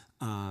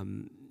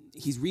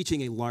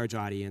reaching a large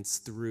audience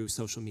through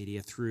social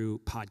media, through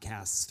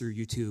podcasts, through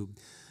YouTube,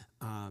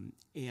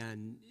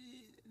 and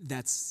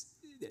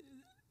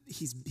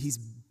he's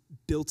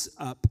built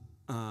up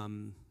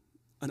an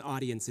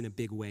audience in a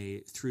big way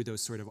through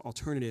those sort of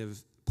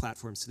alternative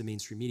platforms to the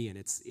mainstream media, and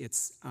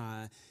it's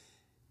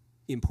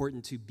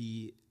important to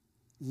be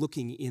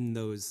looking in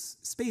those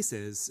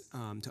spaces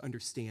to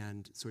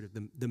understand sort of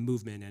the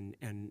movement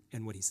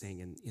and what he's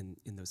saying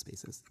in those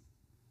spaces.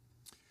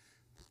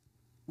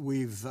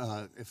 We've,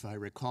 if I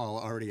recall,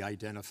 already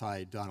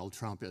identified Donald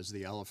Trump as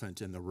the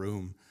elephant in the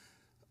room.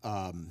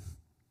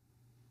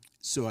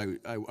 So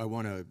I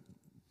want to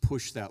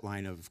push that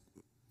line of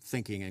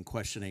thinking and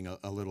questioning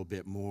a little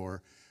bit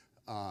more.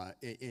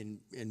 And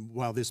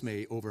while this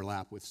may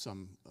overlap with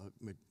some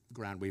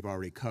ground we've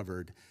already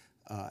covered,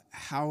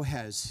 how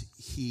has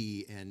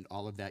he and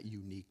all of that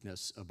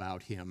uniqueness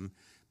about him,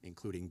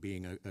 including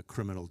being a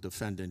criminal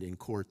defendant in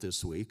court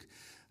this week,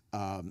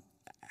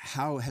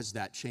 how has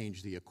that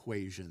changed the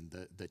equation,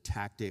 the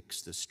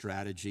tactics, the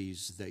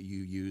strategies that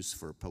you use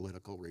for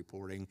political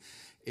reporting?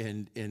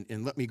 And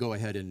let me go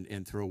ahead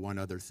and throw one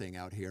other thing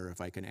out here, if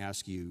I can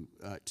ask you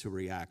to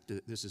react.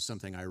 This is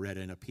something I read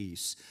in a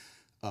piece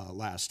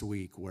last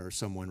week where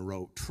someone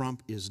wrote,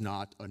 "Trump is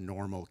not a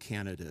normal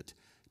candidate,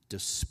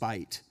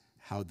 despite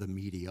how the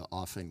media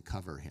often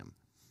cover him."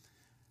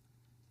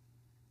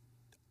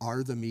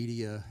 Are the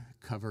media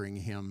covering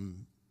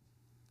him,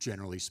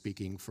 generally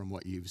speaking, from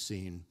what you've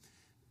seen,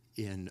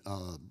 in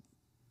a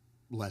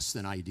less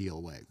than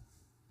ideal way?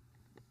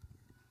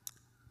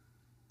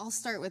 I'll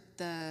start with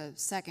the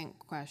second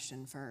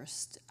question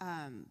first.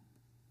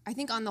 I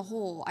think on the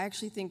whole, I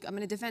actually think I'm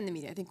going to defend the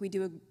media. I think we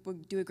do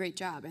a great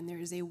job, and there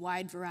is a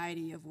wide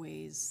variety of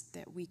ways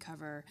that we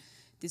cover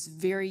this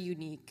very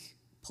unique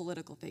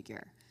political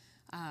figure.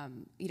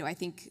 I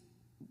think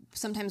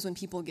sometimes when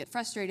people get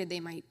frustrated, they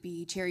might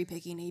be cherry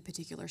picking a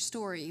particular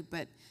story,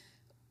 but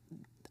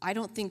I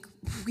don't think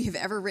we have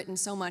ever written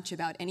so much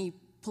about any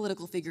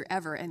political figure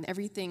ever, and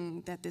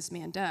everything that this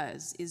man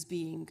does is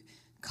being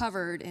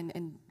covered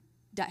and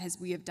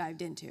we have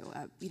dived into.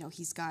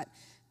 He's got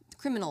the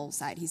criminal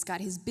side, he's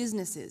got his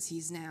businesses,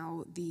 he's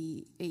now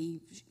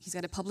he's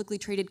got a publicly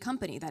traded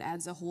company that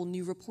adds a whole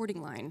new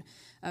reporting line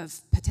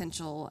of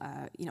potential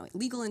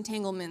legal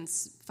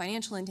entanglements,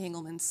 financial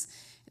entanglements.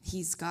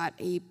 He's got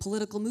a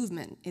political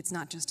movement. It's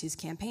not just his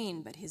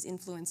campaign, but his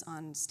influence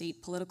on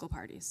state political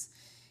parties.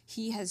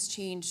 He has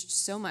changed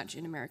so much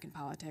in American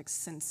politics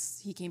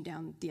since he came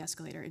down the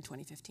escalator in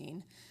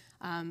 2015.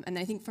 And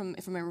I think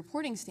from a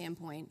reporting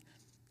standpoint,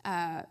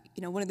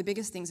 one of the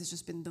biggest things has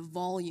just been the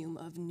volume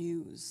of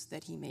news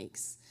that he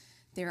makes.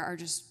 There are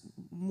just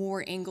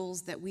more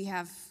angles that we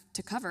have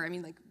to cover. I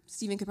mean, like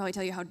Stephen could probably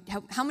tell you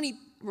how many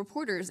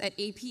reporters at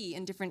AP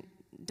in different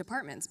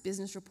departments,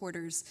 business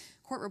reporters,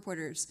 court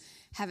reporters,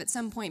 have at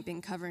some point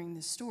been covering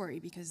this story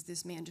because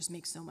this man just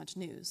makes so much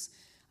news.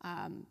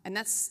 And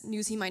that's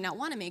news he might not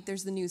want to make.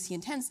 There's the news he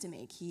intends to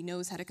make. He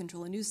knows how to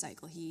control a news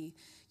cycle. He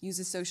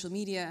uses social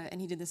media,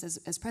 and he did this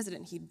as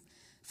president. He'd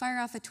fire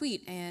off a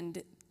tweet,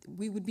 and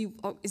we would be,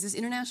 oh, is this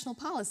international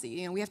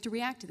policy? We have to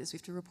react to this. We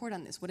have to report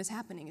on this. What is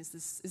happening?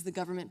 Is the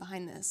government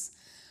behind this?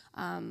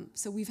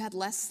 So we've had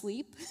less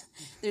sleep.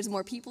 There's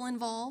more people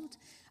involved.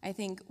 I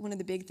think one of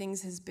the big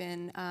things has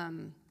been,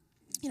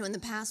 in the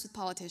past with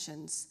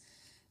politicians,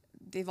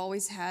 they've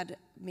always had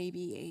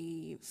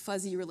maybe a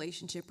fuzzy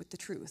relationship with the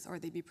truth, or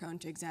they'd be prone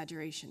to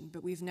exaggeration.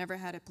 But we've never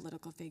had a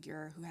political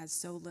figure who has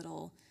so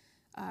little,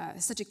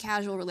 such a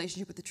casual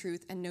relationship with the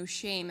truth and no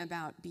shame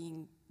about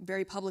being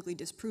very publicly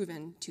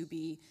disproven to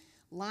be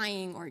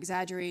lying or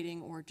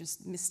exaggerating or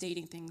just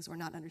misstating things or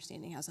not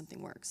understanding how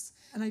something works.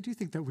 And I do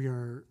think that we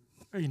are,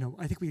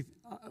 I think we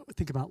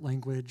think about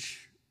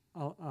language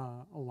a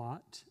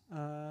lot,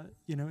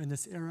 in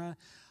this era.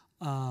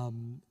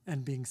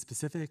 And being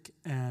specific,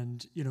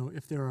 and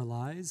if there are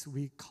lies,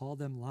 we call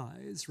them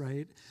lies,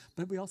 right?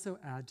 But we also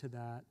add to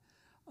that,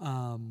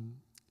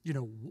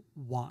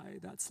 why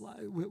that's lie,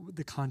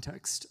 the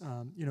context.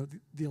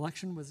 The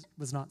election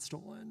was not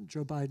stolen.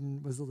 Joe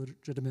Biden was the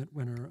legitimate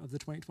winner of the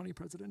 2020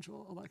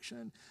 presidential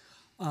election.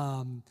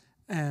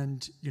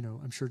 And,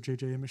 I'm sure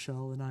JJ and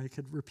Michelle and I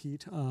could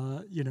repeat,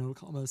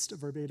 almost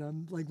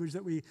verbatim language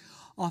that we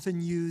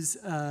often use,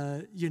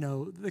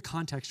 the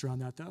context around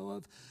that, though,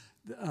 of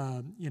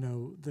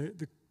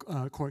the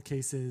court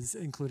cases,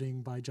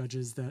 including by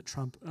judges that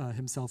Trump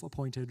himself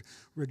appointed,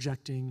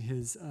 rejecting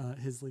his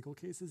legal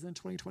cases in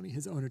 2020,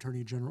 his own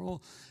attorney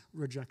general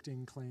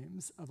rejecting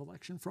claims of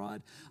election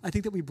fraud. I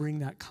think that we bring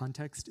that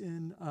context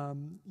in. I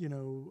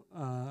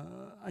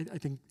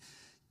think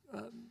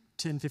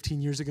 10,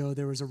 15 years ago,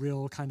 there was a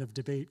real kind of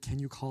debate, can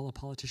you call a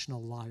politician a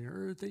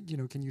liar?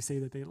 Can you say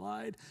that they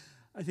lied?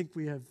 I think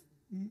we have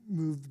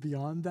moved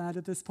beyond that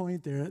at this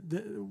point.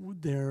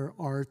 There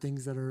are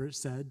things that are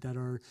said that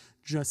are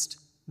just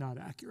not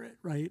accurate,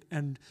 right?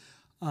 And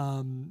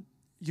one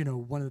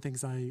of the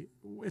things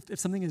if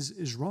something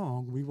is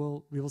wrong, we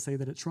will say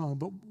that it's wrong.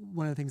 But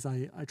one of the things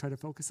I try to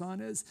focus on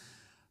is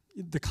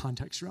the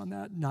context around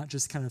that, not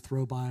just kind of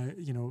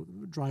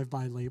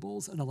drive-by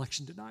labels. An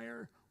election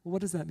denier. Well,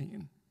 what does that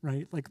mean,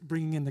 right? Like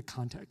bringing in the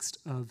context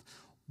of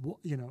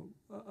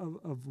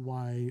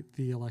why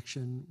the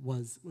election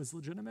was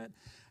legitimate.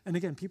 And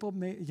again, people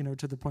may,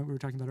 to the point we were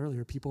talking about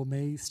earlier, people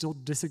may still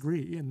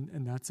disagree,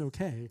 and that's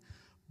okay.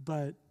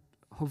 But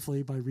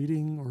hopefully by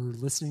reading or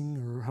listening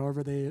or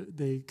however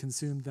they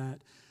consumed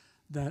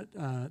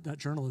that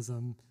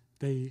journalism,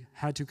 they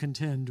had to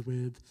contend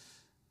with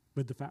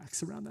the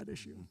facts around that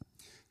issue.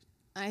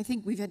 I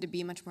think we've had to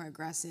be much more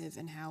aggressive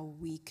in how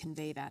we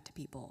convey that to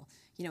people.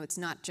 It's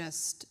not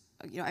just,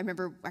 I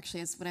remember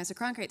actually when I was a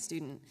Cronkite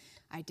student,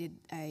 I did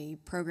a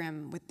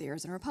program with the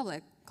Arizona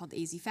Republic called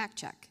the AZ Fact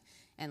Check.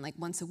 And like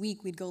once a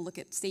week, we'd go look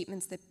at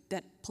statements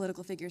that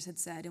political figures had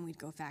said, and we'd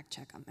go fact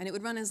check them. And it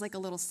would run as like a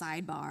little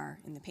sidebar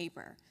in the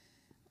paper.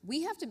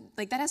 We have to,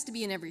 that has to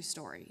be in every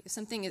story. If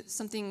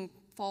something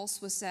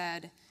false was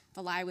said, if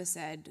a lie was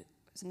said,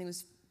 something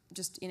was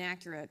just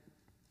inaccurate,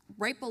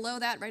 right below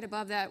that, right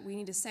above that, we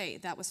need to say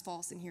that was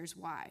false and here's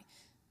why.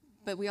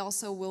 But we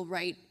also will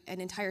write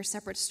an entire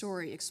separate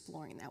story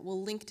exploring that.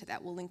 We'll link to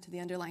that. We'll link to the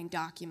underlying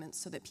documents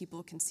so that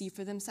people can see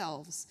for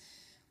themselves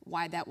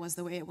why that was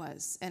the way it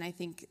was. And I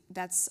think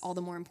that's all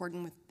the more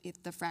important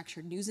with the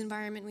fractured news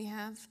environment we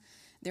have.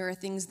 There are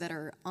things that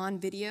are on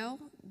video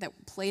that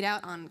played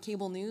out on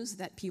cable news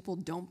that people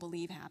don't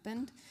believe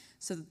happened.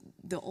 So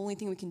the only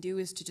thing we can do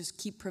is to just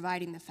keep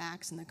providing the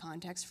facts and the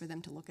context for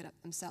them to look it up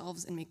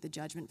themselves and make the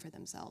judgment for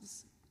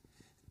themselves.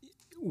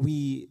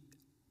 We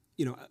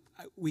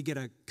get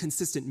a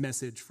consistent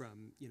message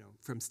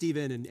from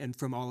Stephen and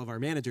from all of our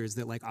managers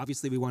that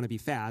obviously we want to be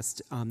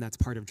fast. That's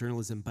part of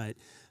journalism, but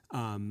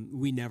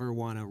we never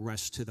want to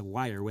rush to the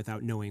wire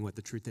without knowing what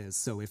the truth is.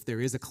 So if there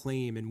is a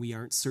claim and we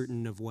aren't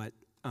certain of what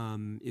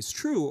is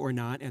true or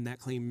not, and that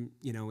claim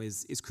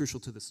is crucial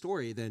to the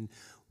story, then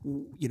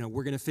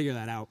we're going to figure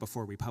that out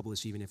before we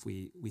publish, even if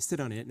we sit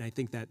on it. And I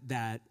think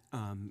that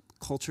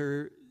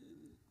culture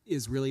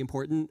is really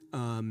important,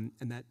 and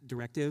that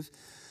directive.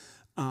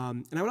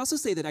 And I would also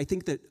say that I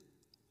think that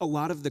a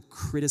lot of the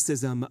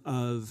criticism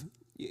of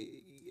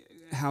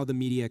how the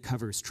media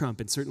covers Trump,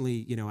 and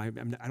certainly, I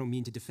don't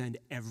mean to defend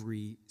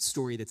every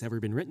story that's ever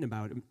been written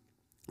about him,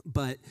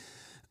 but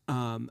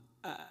I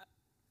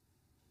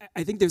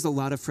think there's a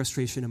lot of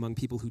frustration among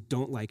people who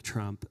don't like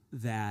Trump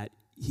that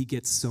he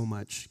gets so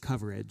much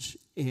coverage.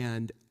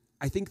 And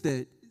I think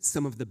that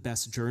some of the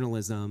best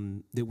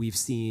journalism that we've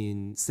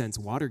seen since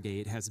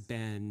Watergate has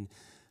been,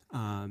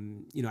 I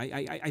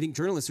think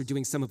journalists are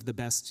doing some of the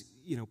best,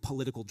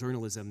 political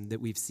journalism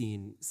that we've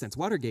seen since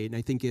Watergate. And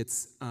I think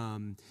it's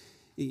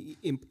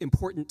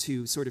important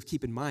to sort of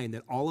keep in mind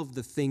that all of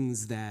the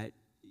things that,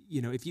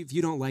 if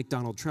you don't like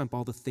Donald Trump,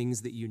 all the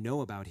things that you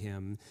know about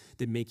him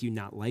that make you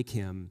not like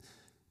him,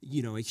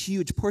 a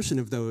huge portion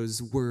of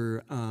those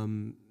were,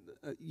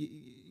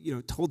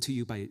 told to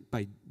you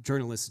by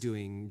journalists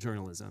doing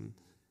journalism.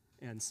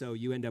 And so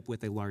you end up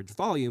with a large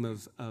volume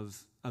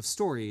of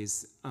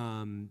stories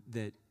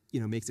that,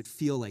 makes it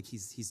feel like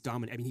he's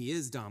dominant. I mean, he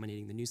is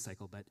dominating the news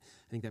cycle, but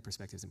I think that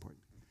perspective is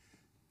important.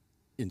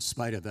 In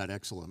spite of that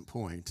excellent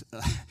point,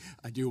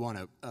 I do want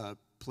to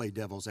play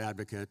devil's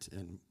advocate,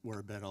 and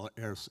where better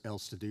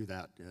else to do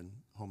that in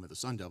home of the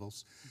Sun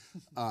Devils.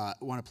 I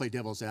want to play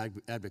devil's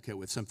advocate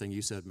with something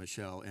you said,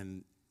 Michelle,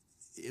 and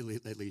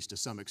at least to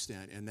some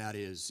extent, and that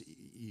is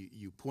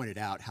you pointed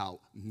out how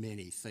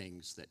many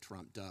things that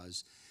Trump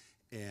does,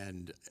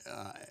 and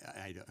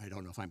I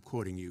don't know if I'm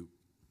quoting you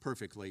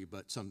perfectly,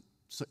 but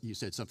you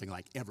said something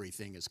like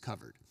everything is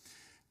covered.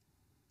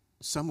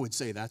 Some would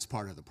say that's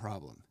part of the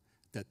problem,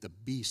 that the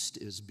beast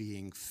is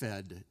being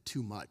fed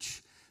too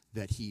much,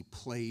 that he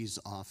plays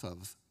off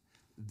of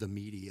the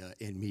media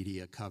and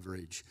media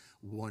coverage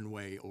one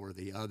way or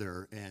the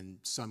other, and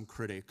some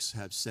critics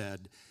have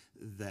said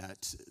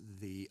that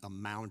the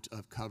amount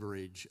of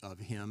coverage of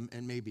him,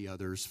 and maybe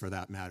others for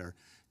that matter,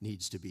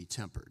 needs to be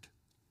tempered.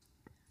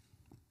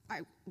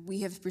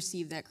 We have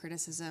received that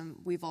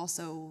criticism.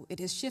 It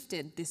has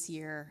shifted this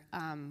year.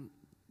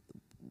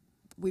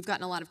 We've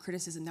gotten a lot of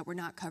criticism that we're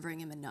not covering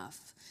him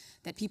enough,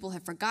 that people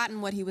have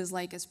forgotten what he was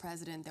like as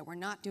president, that we're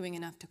not doing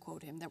enough to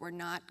quote him, that we're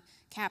not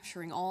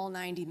capturing all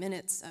 90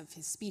 minutes of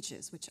his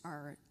speeches, which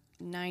are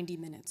 90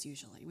 minutes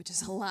usually, which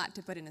is a lot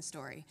to put in a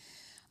story.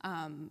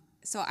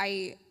 So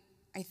I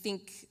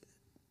think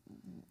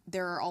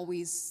there are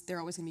always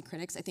going to be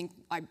critics. I think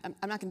I'm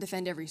not going to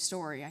defend every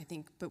story,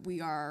 but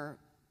we are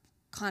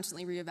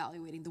constantly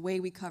reevaluating the way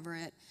we cover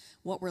it,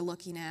 what we're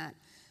looking at,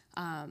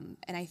 and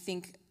I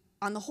think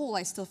on the whole,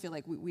 I still feel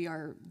like we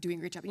are doing a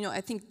great job. I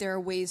think there are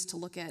ways to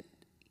look at,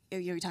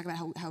 we talk about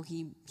how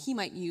he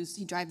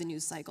drive the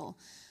news cycle.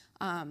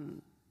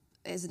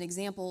 As an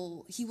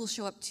example, he will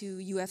show up to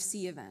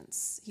UFC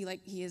events.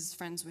 He is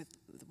friends with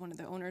one of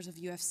the owners of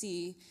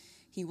UFC.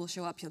 He will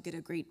show up, he'll get a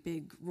great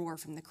big roar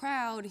from the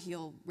crowd,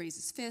 he'll raise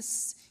his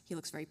fists, he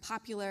looks very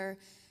popular.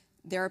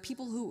 There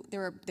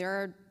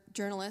are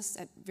journalists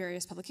at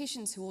various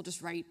publications who will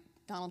just write,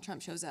 Donald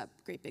Trump shows up,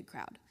 great big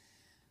crowd.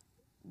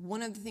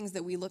 One of the things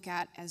that we look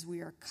at as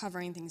we are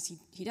covering things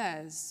he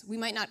does, we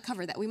might not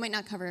cover that. We might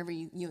not cover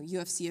every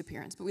UFC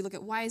appearance, but we look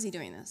at why is he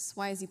doing this?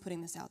 Why is he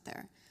putting this out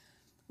there?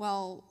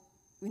 Well,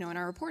 in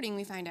our reporting,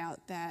 we find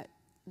out that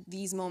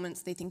these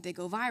moments, they think they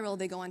go viral,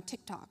 they go on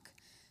TikTok.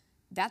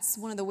 That's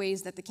one of the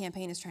ways that the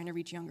campaign is trying to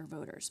reach younger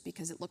voters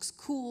because it looks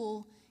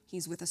cool.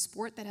 He's with a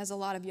sport that has a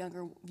lot of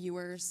younger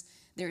viewers.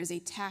 There is a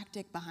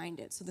tactic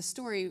behind it. So the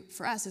story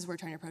for us as we're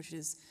trying to approach it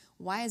is,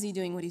 why is he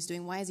doing what he's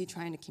doing? Why is he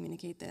trying to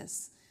communicate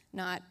this?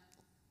 Not,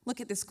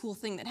 look at this cool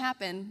thing that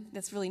happened,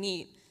 that's really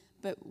neat,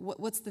 but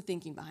what's the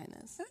thinking behind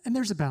this? And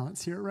there's a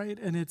balance here, right?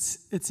 And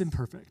it's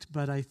imperfect,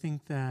 but I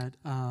think that,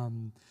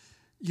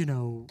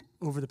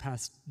 over the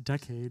past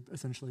decade,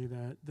 essentially,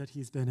 that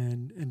he's been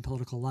in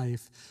political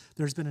life,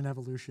 there's been an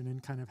evolution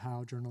in kind of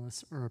how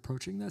journalists are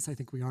approaching this. I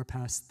think we are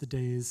past the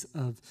days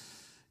of,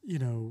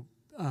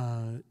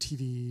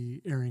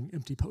 TV airing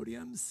empty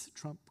podiums,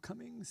 Trump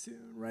coming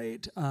soon,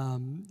 right?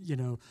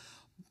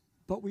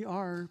 But we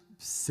are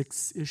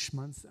 6-ish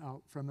months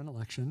out from an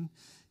election.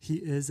 He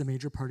is a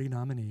major party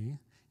nominee.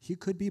 He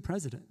could be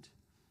president.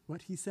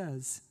 What he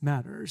says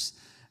matters.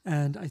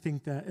 And I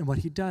think that, and what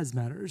he does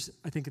matters.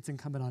 I think it's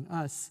incumbent on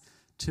us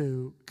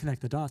to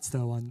connect the dots,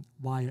 though, on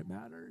why it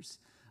matters.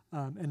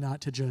 And not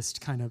to just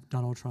kind of,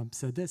 Donald Trump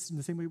said this, in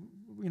the same way,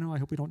 I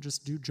hope we don't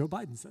just do Joe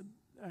Biden said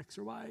X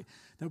or Y,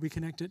 that we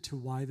connect it to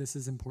why this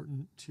is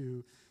important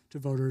to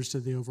voters,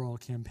 to the overall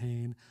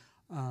campaign.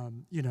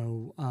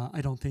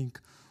 I don't think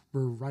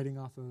we're writing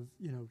off of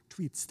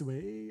tweets the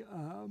way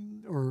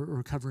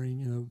or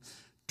covering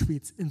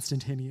tweets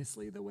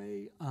instantaneously the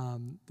way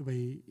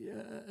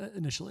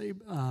initially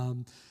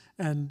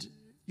and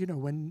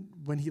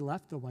when he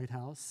left the White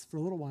House for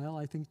a little while,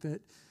 I think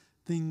that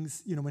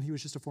things when he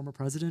was just a former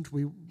president,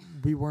 we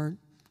weren't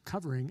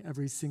covering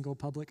every single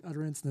public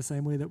utterance in the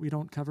same way that we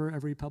don't cover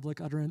every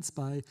public utterance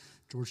by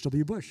George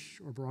W. Bush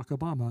or Barack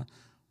Obama.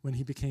 When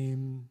he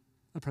became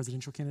a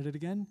presidential candidate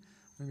again,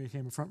 when he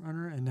became a front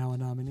runner and now a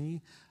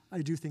nominee,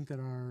 I do think that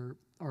our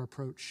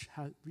approach,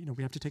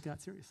 we have to take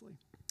that seriously.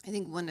 I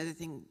think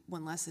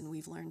one lesson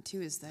we've learned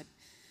too is that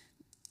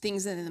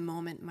things that in the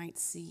moment might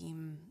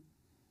seem,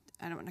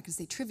 I'm not going to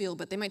say trivial,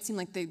 but they might seem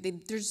like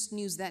there's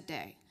news that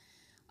day.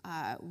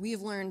 We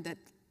have learned that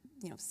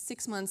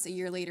 6 months, a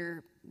year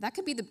later, that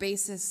could be the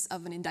basis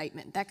of an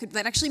indictment.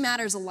 That actually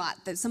matters a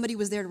lot. That somebody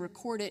was there to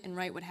record it and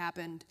write what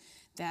happened.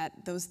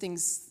 That those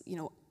things,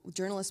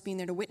 journalists being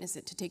there to witness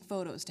it, to take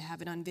photos, to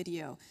have it on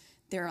video.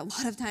 There are a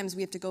lot of times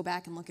we have to go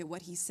back and look at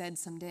what he said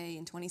someday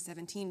in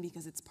 2017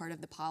 because it's part of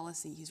the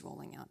policy he's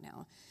rolling out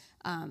now.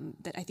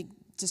 That I think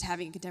just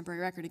having a contemporary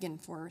record, again,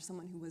 for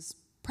someone who was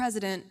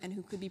president and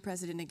who could be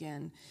president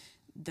again,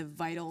 the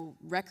vital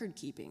record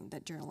keeping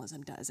that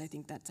journalism does, I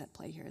think that's at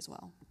play here as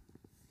well.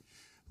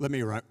 Let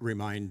me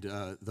remind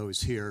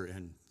those here,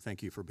 and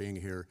thank you for being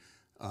here,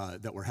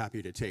 that we're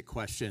happy to take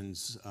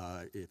questions.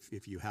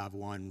 If you have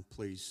one,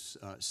 please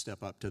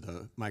step up to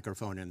the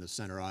microphone in the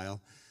center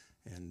aisle,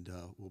 and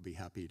we'll be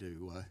happy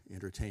to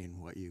entertain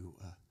what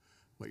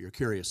you're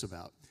curious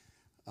about.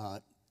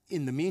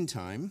 In the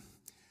meantime,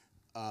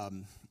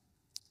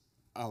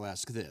 I'll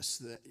ask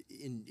this.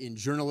 In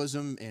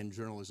journalism and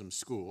journalism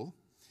school,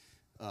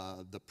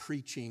 the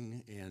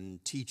preaching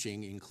and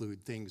teaching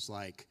include things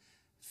like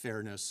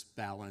fairness,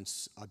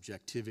 balance,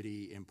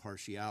 objectivity,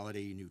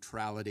 impartiality,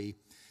 neutrality.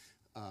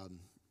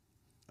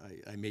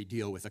 I may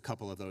deal with a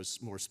couple of those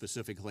more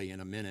specifically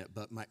in a minute,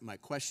 but my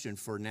question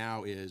for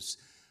now is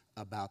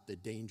about the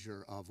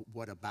danger of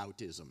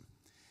whataboutism.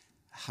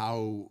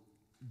 How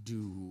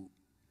do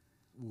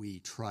we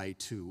try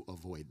to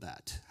avoid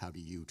that? How do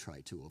you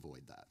try to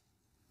avoid that?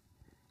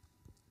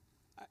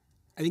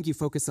 I think you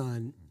focus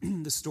on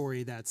the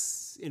story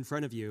that's in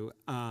front of you.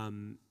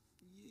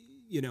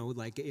 You know,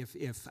 like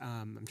if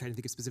I'm trying to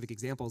think of specific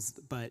examples,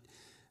 but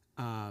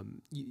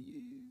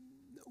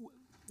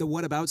the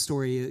what about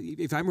story,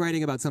 if I'm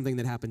writing about something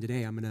that happened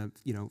today, I'm going to,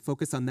 you know,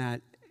 focus on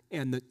that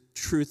and the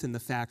truth and the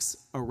facts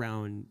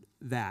around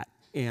that.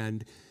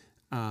 And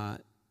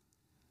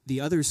the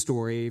other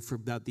story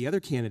about the other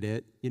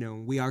candidate, you know,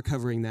 we are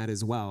covering that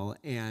as well.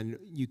 And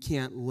you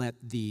can't let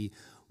the,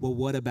 well,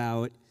 what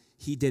about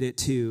he did it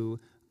too,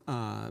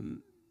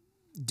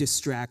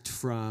 distract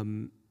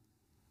from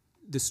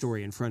the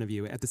story in front of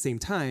you. At the same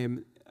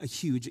time, a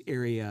huge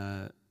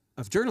area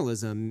of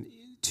journalism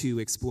to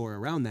explore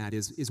around that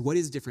is what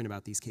is different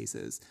about these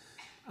cases.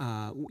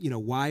 You know,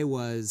 why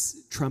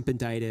was Trump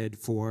indicted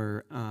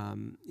for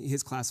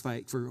his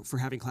classified for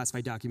having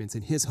classified documents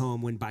in his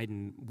home when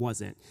Biden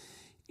wasn't?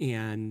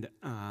 And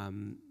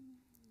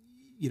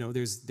you know,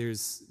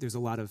 there's a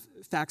lot of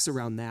facts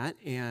around that,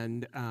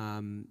 and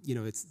you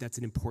know, that's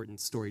an important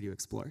story to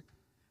explore.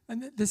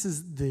 And this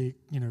is the,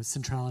 you know,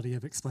 centrality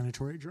of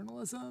explanatory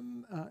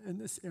journalism in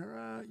this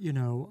era. You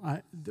know,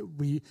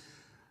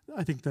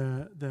 I think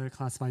the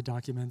classified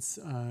documents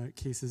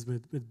cases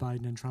with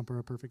Biden and Trump are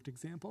a perfect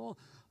example.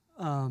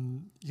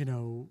 You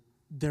know,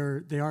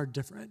 they are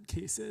different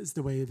cases.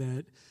 The way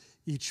that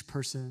each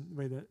person, the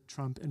way that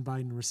Trump and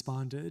Biden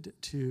responded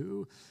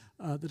to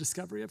the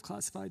discovery of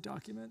classified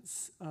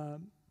documents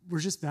were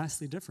just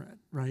vastly different,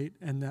 right?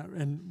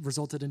 And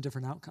resulted in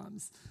different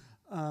outcomes.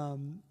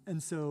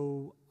 And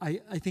so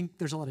I think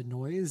there's a lot of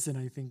noise, and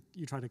I think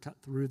you try to cut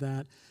through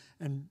that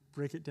and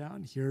break it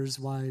down. Here's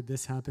why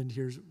this happened.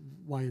 Here's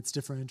why it's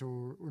different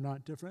or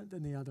not different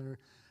than the other.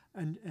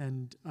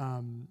 And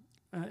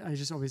I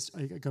just always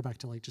go back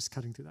to like just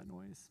cutting through that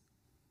noise.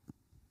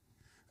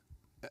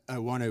 I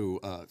want to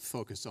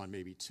focus on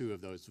maybe two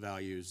of those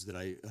values that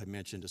I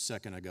mentioned a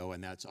second ago,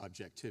 and that's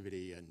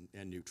objectivity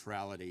and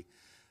neutrality.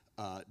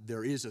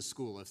 There is a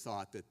school of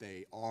thought that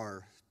they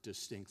are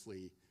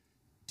distinctly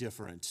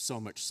different, so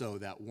much so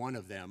that one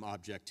of them,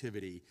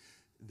 objectivity,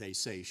 they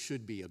say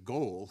should be a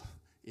goal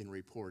in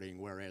reporting,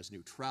 whereas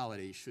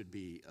neutrality should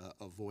be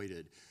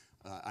avoided.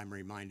 I'm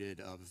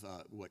reminded of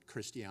what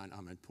Christiane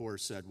Amanpour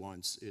said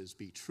once, is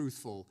be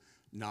truthful,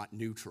 not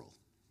neutral,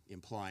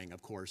 implying,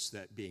 of course,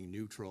 that being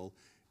neutral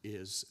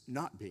is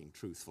not being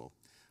truthful.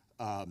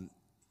 And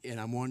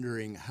I'm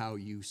wondering how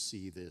you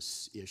see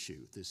this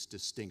issue, this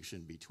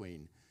distinction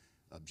between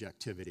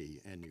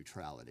objectivity and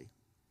neutrality.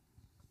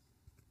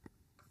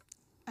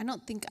 I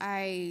don't think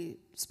I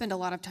spend a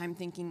lot of time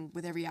thinking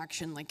with every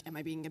action, like, am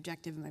I being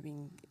objective, am I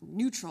being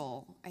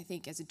neutral? I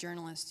think as a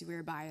journalist,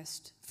 we're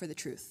biased for the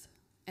truth.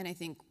 And I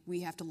think we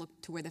have to look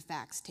to where the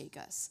facts take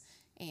us.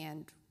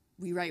 And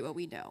we write what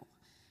we know.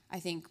 I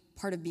think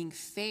part of being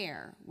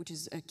fair, which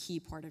is a key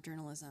part of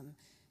journalism,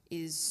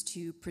 is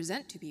to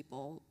present to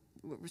people,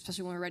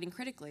 especially when we're writing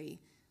critically,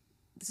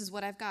 this is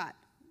what I've got.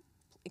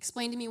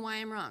 Explain to me why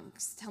I'm wrong.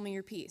 Tell me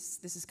your piece.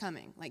 This is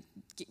coming. Like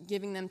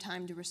giving them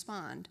time to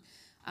respond.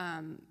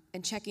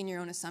 And checking your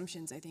own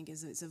assumptions, I think,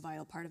 is a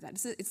vital part of that.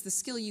 It's the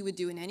skill you would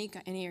do in any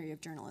area of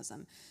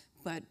journalism,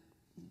 but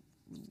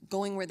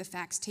going where the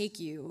facts take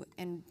you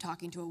and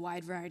talking to a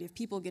wide variety of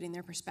people, getting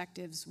their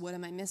perspectives, what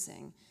am I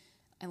missing,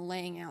 and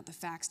laying out the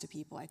facts to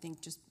people, I think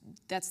just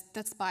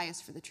that's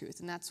bias for the truth,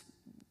 and that's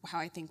how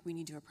I think we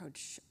need to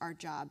approach our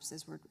jobs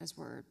as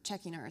we're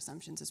checking our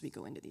assumptions as we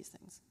go into these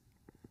things.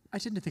 I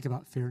tend to think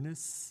about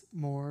fairness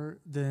more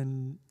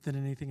than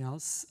anything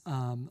else.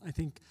 I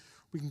think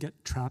we can get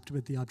trapped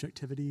with the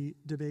objectivity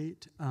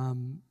debate.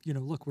 You know,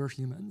 look, we're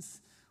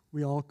humans.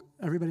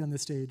 Everybody on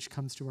this stage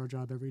comes to our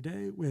job every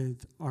day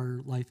with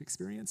our life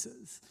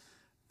experiences.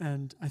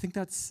 And I think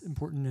that's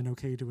important and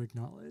okay to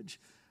acknowledge.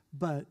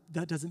 But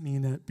that doesn't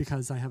mean that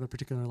because I have a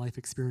particular life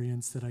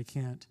experience that I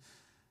can't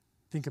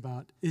think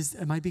about,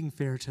 am I being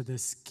fair to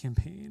this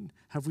campaign?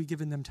 Have we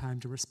given them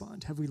time to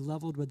respond? Have we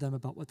leveled with them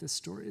about what this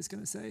story is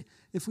going to say?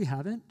 If we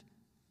haven't,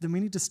 then we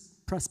need to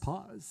press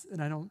pause.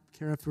 And I don't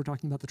care if we're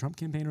talking about the Trump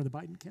campaign or the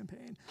Biden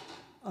campaign,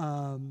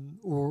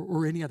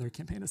 or any other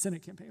campaign, a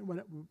Senate campaign,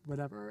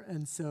 whatever.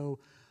 And so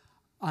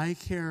I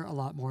care a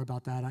lot more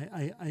about that.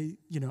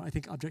 I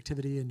think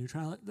objectivity and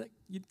neutrality,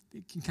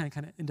 it can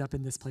kind of end up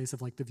in this place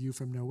of like the view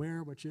from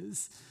nowhere, which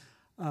is,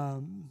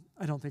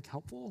 I don't think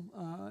helpful,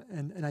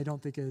 and I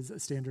don't think is a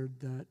standard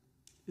that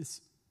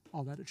is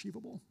all that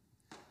achievable.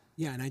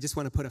 Yeah, and I just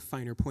want to put a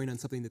finer point on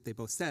something that they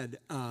both said,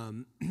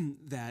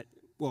 that,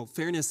 well,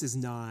 fairness is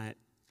not,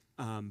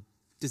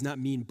 does not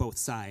mean both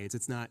sides.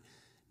 It's not,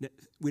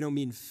 we don't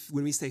mean,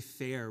 when we say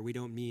fair, we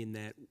don't mean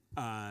that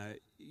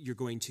you're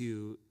going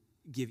to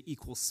give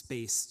equal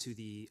space to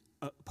the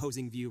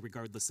opposing view,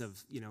 regardless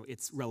of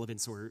its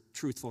relevance or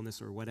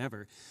truthfulness or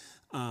whatever.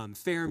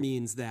 Fair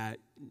means that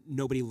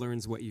nobody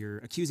learns what you're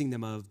accusing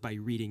them of by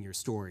reading your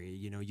story.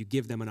 You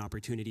give them an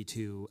opportunity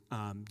to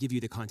give you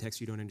the context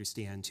you don't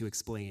understand, to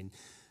explain.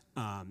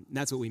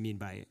 That's what we mean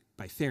by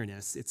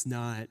fairness. It's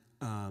not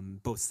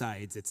both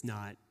sides. It's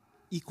not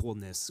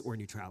equalness or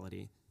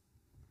neutrality.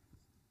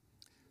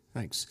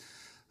 Thanks.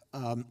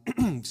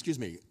 Excuse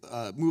me.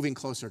 Moving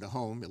closer to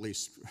home, at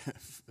least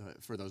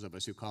for those of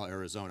us who call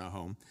Arizona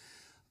home,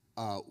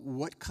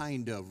 what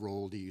kind of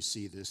role do you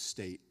see this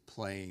state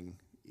playing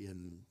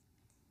in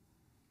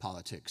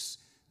politics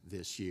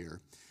this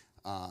year,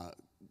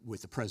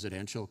 with the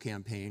presidential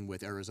campaign,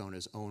 with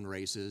Arizona's own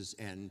races,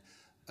 and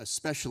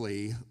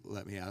especially,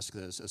 let me ask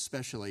this,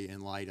 especially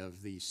in light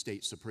of the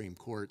state Supreme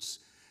Court's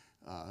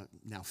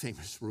now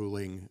famous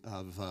ruling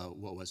of,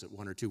 what was it,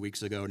 1 or 2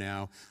 weeks ago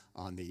now,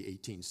 on the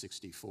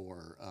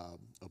 1864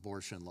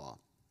 abortion law?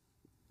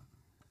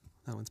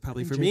 That one's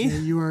probably for JJ, me.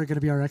 You are going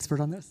to be our expert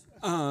on this.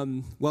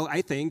 Well,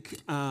 I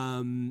think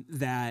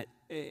that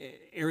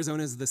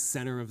Arizona is the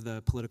center of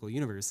the political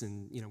universe,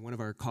 and one of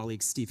our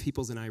colleagues, Steve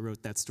Peoples, and I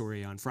wrote that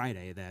story on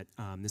Friday, that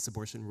this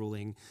abortion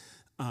ruling,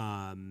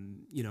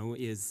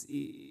 is,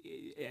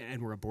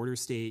 and we're a border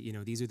state.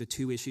 These are the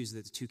two issues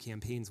that the two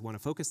campaigns want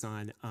to focus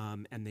on,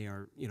 and they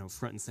are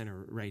front and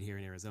center right here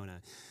in Arizona.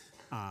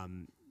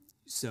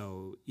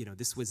 So,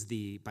 this was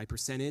by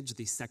percentage,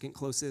 the second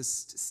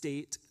closest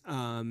state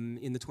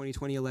in the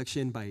 2020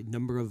 election. By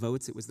number of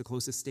votes, it was the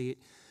closest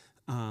state.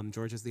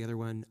 Georgia's the other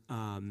one.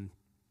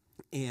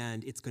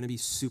 And it's going to be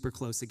super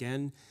close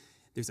again.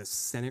 There's a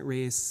Senate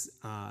race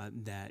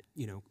that,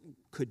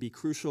 could be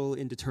crucial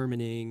in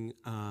determining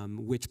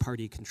which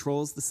party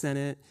controls the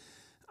Senate.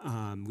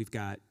 We've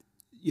got,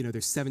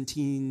 there's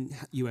 17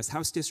 U.S.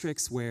 House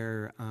districts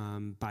where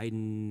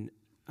Biden,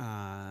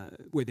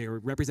 where they were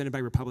represented by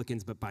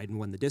Republicans, but Biden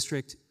won the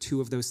district.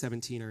 2 of those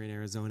 17 are in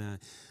Arizona.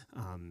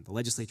 The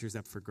legislature's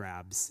up for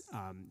grabs.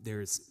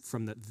 There's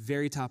from the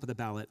very top of the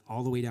ballot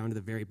all the way down to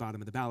the very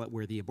bottom of the ballot,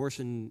 where the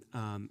abortion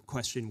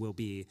question will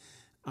be.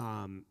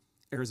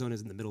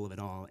 Arizona's in the middle of it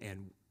all,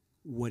 and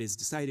what is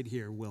decided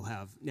here will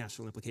have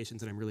national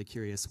implications, and I'm really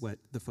curious what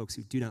the folks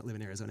who do not live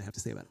in Arizona have to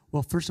say about it.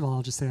 Well, first of all,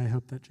 I'll just say I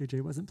hope that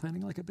JJ wasn't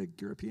planning like a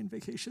big European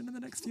vacation in the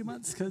next few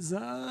months, because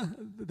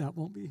that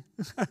won't be.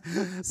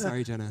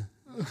 Sorry, Jenna.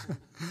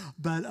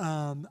 But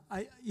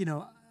I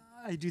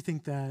do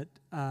think that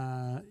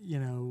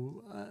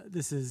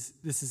this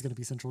is going to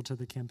be central to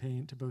the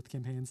campaign, to both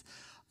campaigns,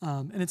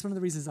 and it's one of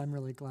the reasons I'm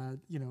really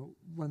glad.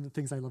 One of the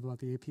things I love about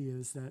the AP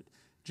is that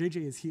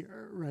JJ is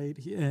here, right?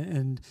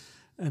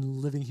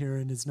 And living here,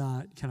 and is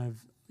not kind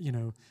of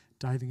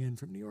diving in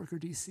from New York or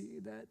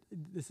DC. That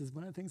this is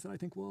one of the things that I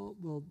think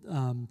will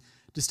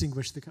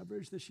distinguish the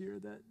coverage this year.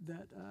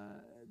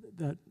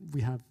 That we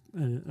have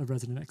a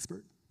resident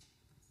expert.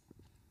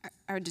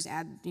 I would just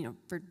add,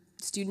 for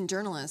student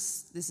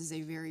journalists, this is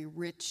a very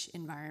rich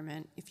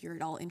environment. If you're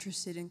at all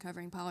interested in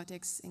covering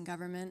politics and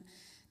government,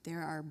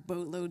 there are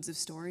boatloads of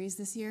stories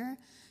this year.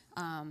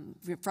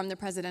 From the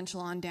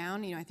presidential on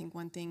down, I think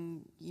one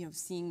thing,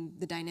 seeing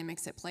the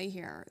dynamics at play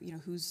here,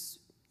 who's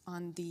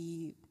on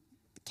the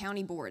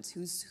county boards,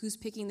 who's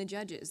picking the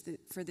judges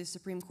for the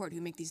Supreme Court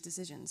who make these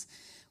decisions.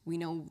 We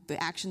know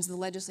the actions of the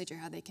legislature,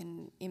 how they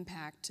can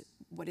impact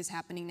what is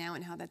happening now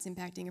and how that's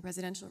impacting a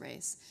presidential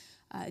race.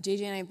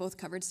 JJ and I both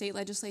covered state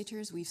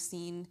legislatures. We've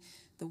seen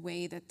the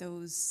way that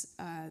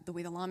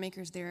the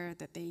lawmakers there,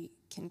 that they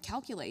can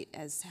calculate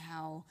as to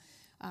how,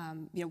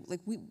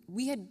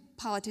 we had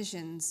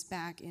politicians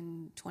back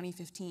in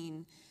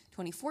 2015,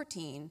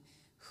 2014,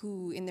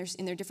 who in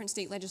their different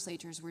state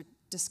legislatures were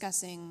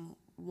discussing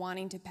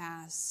wanting to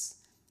pass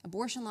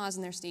abortion laws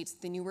in their states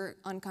that they knew were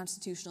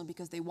unconstitutional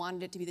because they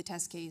wanted it to be the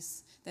test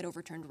case that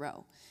overturned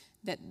Roe.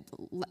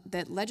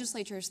 That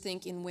legislatures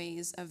think in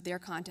ways of their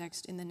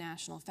context in the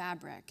national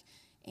fabric,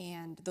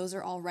 and those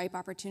are all ripe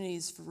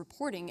opportunities for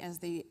reporting as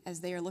they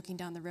are looking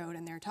down the road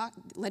and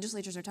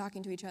legislatures are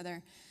talking to each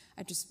other.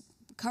 I just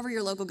cover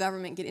your local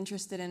government, get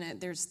interested in it.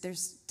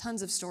 There's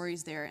tons of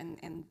stories there,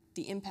 and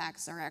the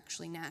impacts are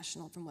actually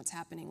national from what's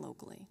happening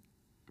locally.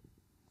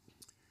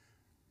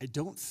 I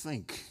don't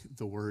think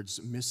the words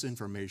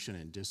misinformation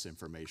and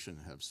disinformation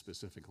have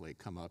specifically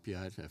come up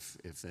yet.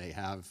 If they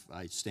have,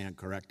 I stand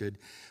corrected.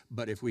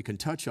 But if we can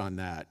touch on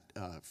that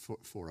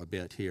for a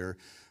bit here.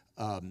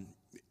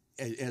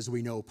 As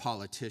we know,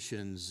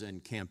 politicians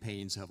and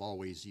campaigns have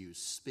always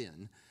used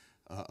spin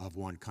of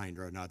one kind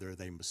or another.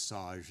 They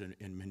massage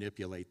and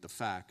manipulate the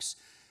facts.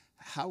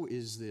 How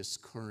is this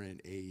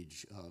current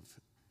age of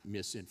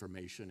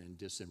misinformation and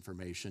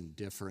disinformation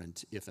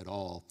different, if at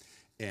all?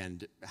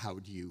 And how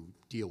do you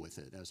deal with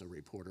it as a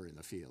reporter in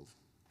the field?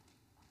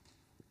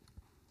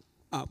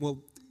 Well,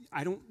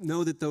 I don't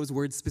know that those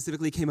words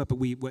specifically came up, but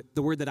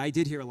the word that I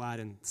did hear a lot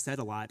and said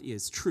a lot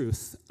is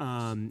truth.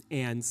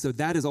 And so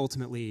that is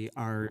ultimately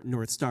our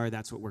North Star.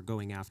 That's what we're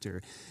going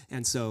after.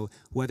 And so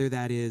whether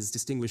that is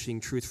distinguishing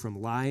truth from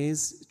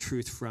lies,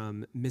 truth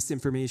from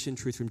misinformation,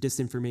 truth from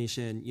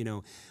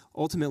disinformation,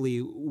 ultimately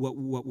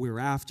what we're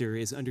after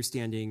is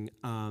understanding,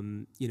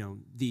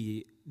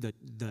 the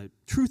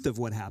truth of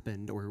what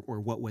happened or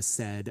what was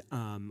said,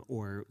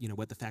 or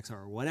what the facts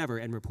are or whatever,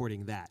 and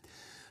reporting that.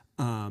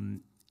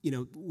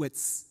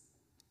 What's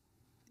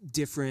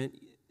different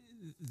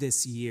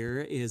this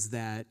year is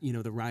that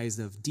the rise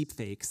of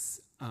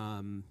deepfakes,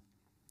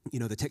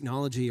 the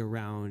technology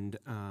around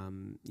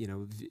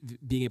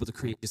being able to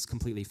create just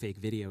completely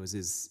fake videos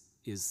is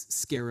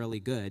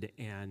scarily good,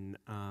 and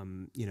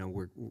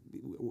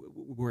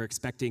we're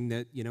expecting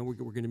that we're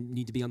going to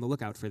need to be on the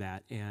lookout for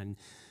that, and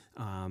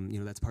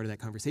that's part of that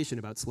conversation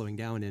about slowing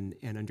down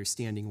and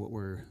understanding what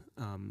we're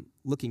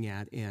looking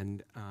at,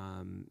 and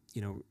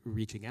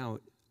reaching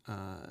out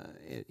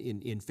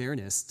in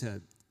fairness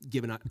to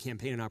give a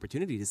campaign an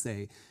opportunity to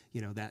say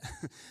that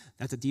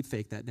that's a deep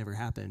fake, that never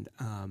happened.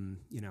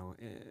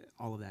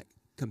 All of that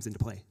comes into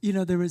play.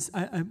 There was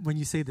when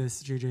you say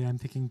this, JJ, I'm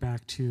thinking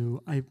back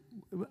to it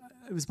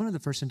was one of the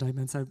first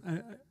indictments. I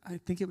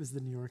think it was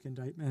the New York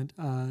indictment,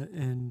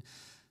 and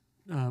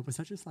was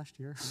that just last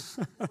year?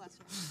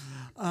 Last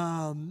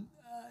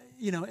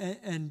year.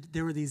 And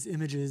there were these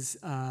images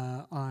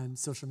on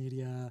social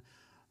media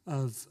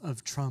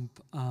of Trump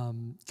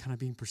kind of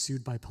being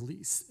pursued by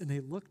police, and they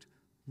looked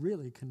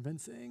really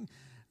convincing.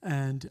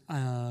 And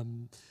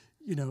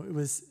it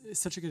was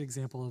such a good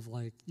example of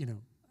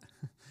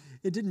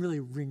it didn't really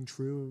ring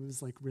true. It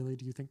was like, really,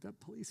 do you think that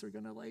police are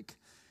gonna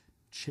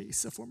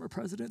chase a former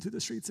president through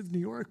the streets of New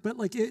York? But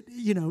it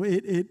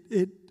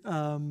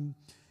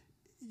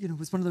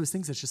was one of those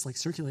things that's just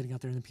circulating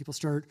out there, and then people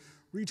start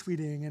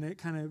retweeting, and it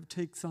kind of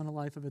takes on a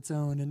life of its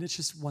own. And it's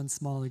just one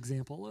small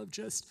example of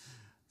just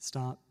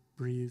stop,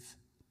 breathe.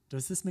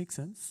 Does this make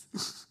sense?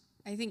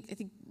 I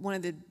think one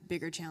of the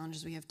bigger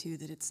challenges we have too,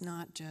 that it's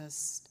not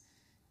just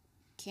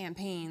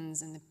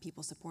campaigns and the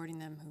people supporting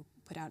them who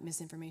put out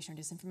misinformation or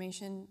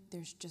disinformation.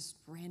 There's just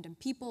random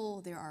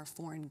people. There are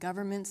foreign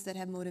governments that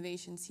have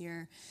motivations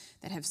here,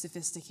 that have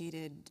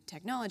sophisticated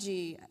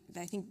technology.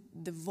 I think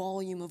the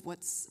volume of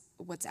what's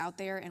out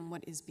there and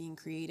what is being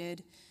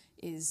created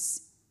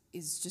is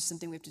just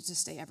something we have to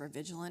just stay ever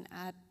vigilant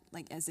at,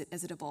 as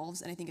it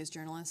evolves. And I think as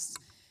journalists,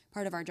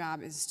 part of our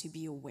job is to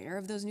be aware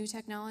of those new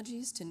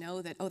technologies, to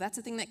know that, that's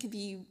a thing that could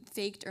be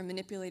faked or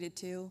manipulated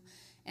too,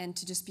 and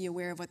to just be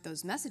aware of what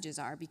those messages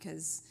are,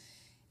 because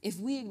if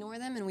we ignore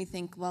them and we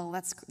think, well,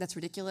 that's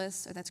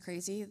ridiculous or that's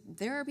crazy,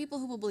 there are people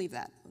who will believe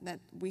that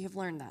we have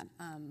learned that.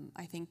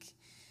 I think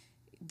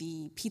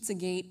the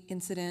Pizzagate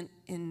incident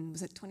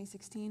was it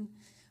 2016?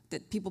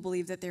 That people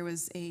believe that there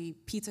was a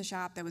pizza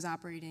shop that was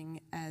operating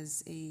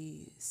as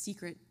a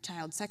secret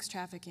child sex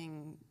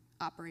trafficking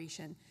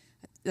operation.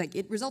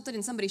 It resulted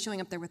in somebody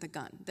showing up there with a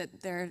gun.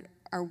 That there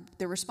are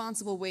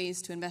responsible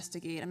ways to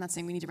investigate. I'm not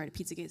saying we need to write a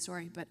Pizzagate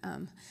story, but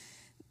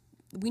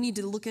we need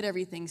to look at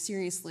everything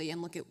seriously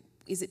and look at,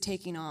 is it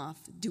taking off?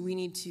 Do we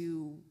need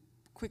to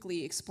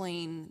quickly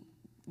explain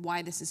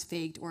why this is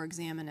faked or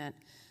examine it?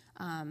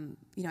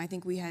 I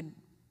think we had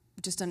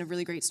just done a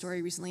really great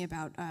story recently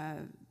about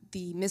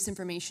the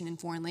misinformation in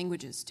foreign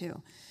languages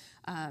too,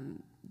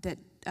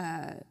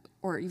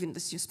 or even the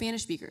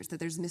Spanish speakers, that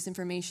there's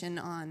misinformation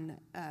on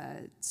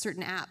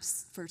certain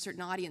apps for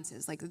certain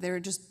audiences. There are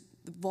just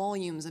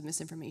volumes of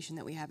misinformation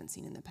that we haven't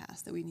seen in the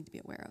past that we need to be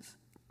aware of.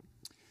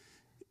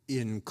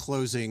 In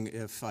closing,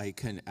 if I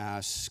can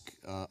ask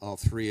all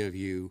three of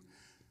you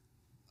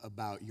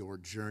about your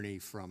journey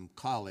from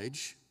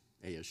college,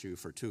 ASU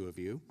for two of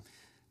you,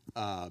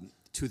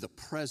 to the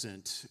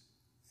present,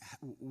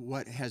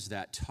 what has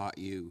that taught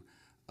you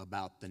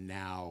about the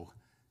now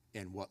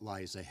and what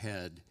lies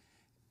ahead?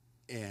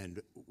 And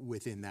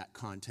within that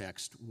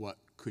context, what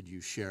could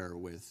you share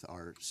with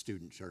our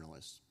student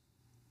journalists?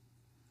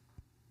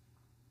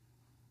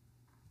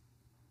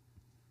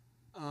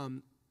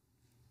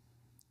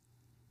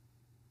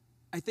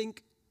 I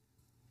think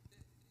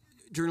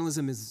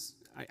journalism is,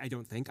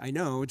 I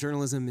know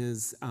journalism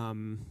is,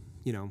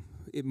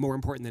 more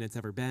important than it's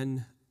ever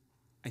been.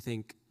 I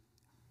think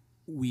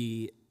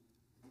we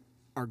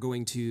are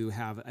going to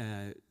have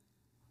a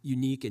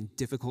unique and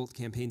difficult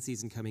campaign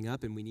season coming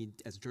up, and we need,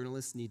 as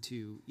journalists, need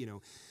to,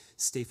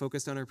 stay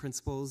focused on our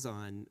principles,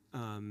 on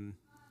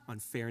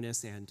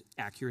fairness and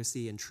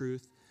accuracy and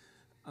truth.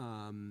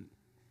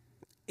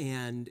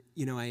 And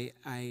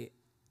I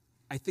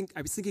think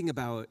I was thinking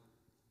about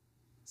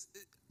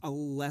a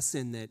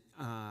lesson that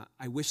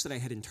I wish that I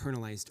had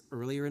internalized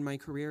earlier in my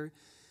career,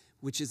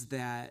 which is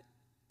that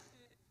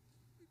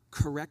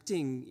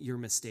correcting your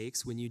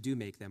mistakes when you do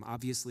make them,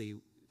 obviously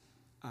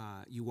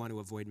you want to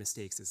avoid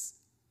mistakes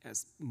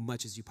as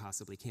much as you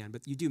possibly can,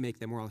 but you do make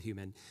them. We're all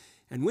human.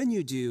 And when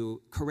you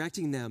do,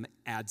 correcting them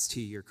adds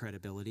to your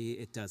credibility.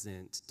 It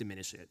doesn't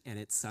diminish it. And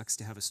it sucks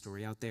to have a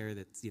story out there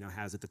that, you know,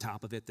 has at the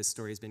top of it, this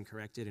story has been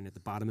corrected, and at the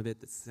bottom of it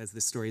that says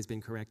this story has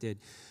been corrected.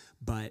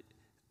 But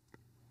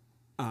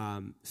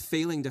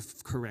failing to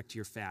correct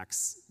your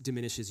facts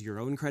diminishes your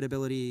own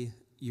credibility,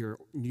 your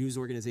news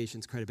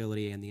organization's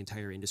credibility, and the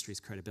entire industry's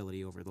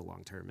credibility over the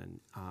long term.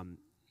 And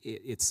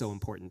it's so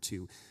important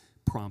to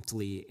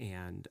promptly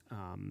and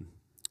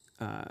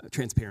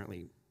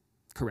transparently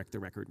correct the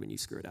record when you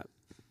screw it up.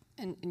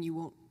 And you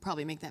won't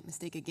probably make that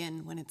mistake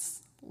again when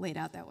it's laid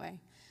out that way.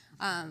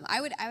 I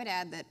would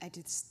add that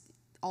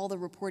all the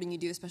reporting you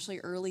do, especially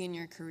early in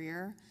your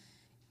career,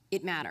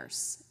 it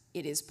matters.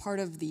 It is part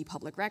of the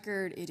public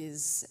record. It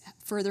is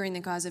furthering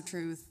the cause of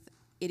truth.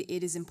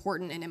 It is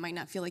important, and it might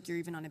not feel like you're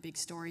even on a big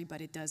story,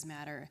 but it does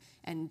matter.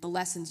 And the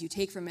lessons you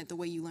take from it, the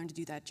way you learn to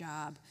do that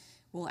job,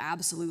 will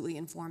absolutely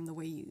inform the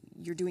way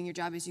you're doing your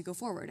job as you go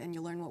forward. And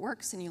you learn what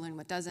works and you learn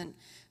what doesn't.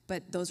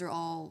 But those are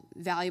all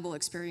valuable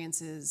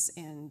experiences,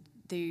 and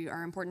they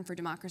are important for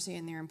democracy,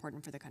 and they're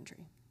important for the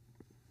country.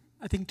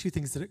 I think two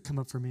things that come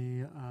up for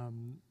me,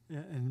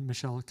 and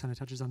Michelle kind of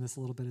touches on this a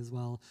little bit as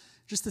well,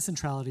 just the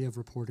centrality of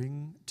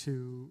reporting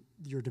to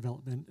your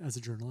development as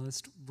a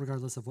journalist,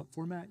 regardless of what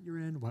format you're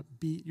in, what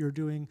beat you're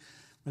doing,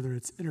 whether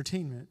it's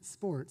entertainment,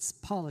 sports,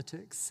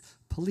 politics,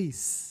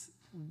 police,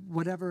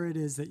 whatever it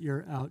is that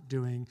you're out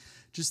doing,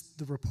 just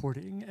the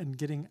reporting and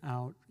getting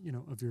out, you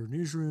know, of your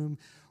newsroom,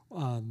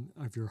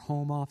 of your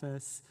home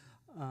office,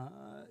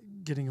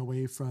 getting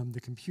away from the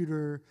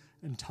computer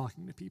and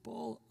talking to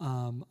people.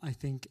 I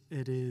think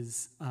it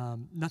is,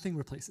 nothing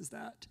replaces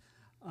that.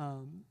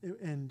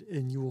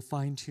 And you will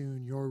fine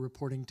tune your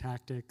reporting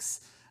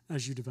tactics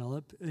as you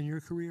develop in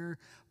your career,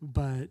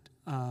 but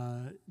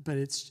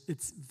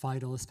it's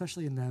vital,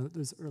 especially in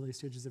those early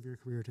stages of your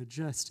career, to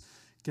just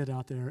get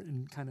out there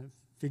and kind of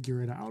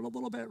figure it out a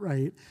little bit,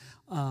 right?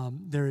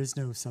 There is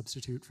no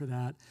substitute for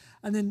that.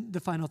 And then the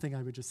final thing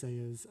I would just say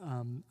is,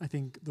 I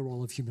think the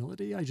role of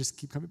humility. I just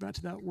keep coming back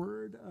to that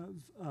word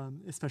of,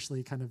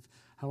 especially kind of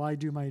how I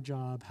do my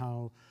job,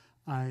 how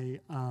I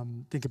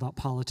think about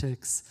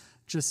politics,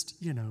 just,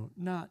 you know,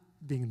 not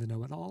being the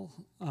know-it-all.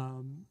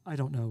 I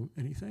don't know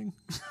anything.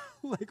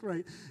 Like,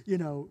 right, you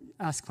know,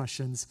 ask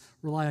questions,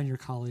 rely on your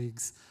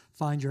colleagues,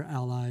 find your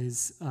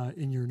allies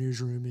in your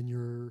newsroom, in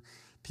your,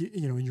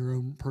 you know, in your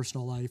own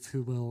personal life,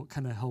 who will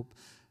kind of help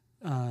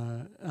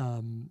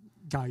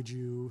guide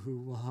you,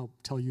 who will help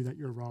tell you that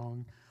you're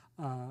wrong.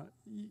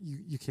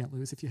 You can't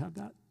lose if you have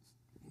that.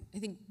 I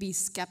think be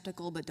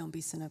skeptical, but don't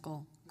be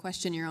cynical.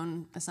 Question your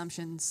own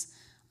assumptions.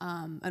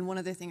 And one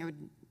other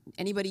thing,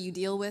 anybody you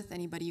deal with,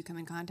 anybody you come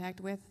in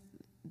contact with,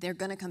 they're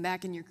going to come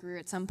back in your career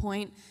at some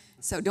point.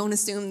 So don't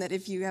assume that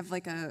if you have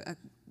like a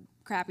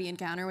crappy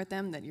encounter with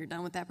them that you're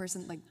done with that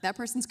person. Like, that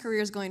person's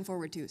career is going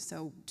forward too.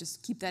 So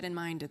just keep that in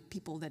mind to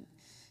people that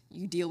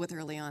you deal with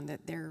early on,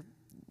 that they're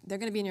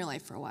going to be in your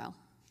life for a while.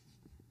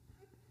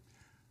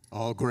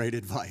 All great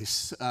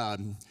advice.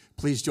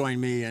 Please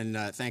join me in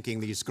thanking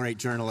these great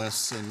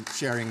journalists and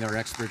sharing their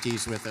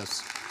expertise with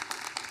us.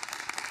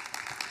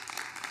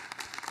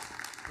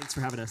 Thanks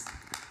for having us.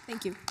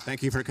 Thank you.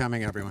 Thank you for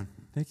coming, everyone.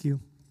 Thank you.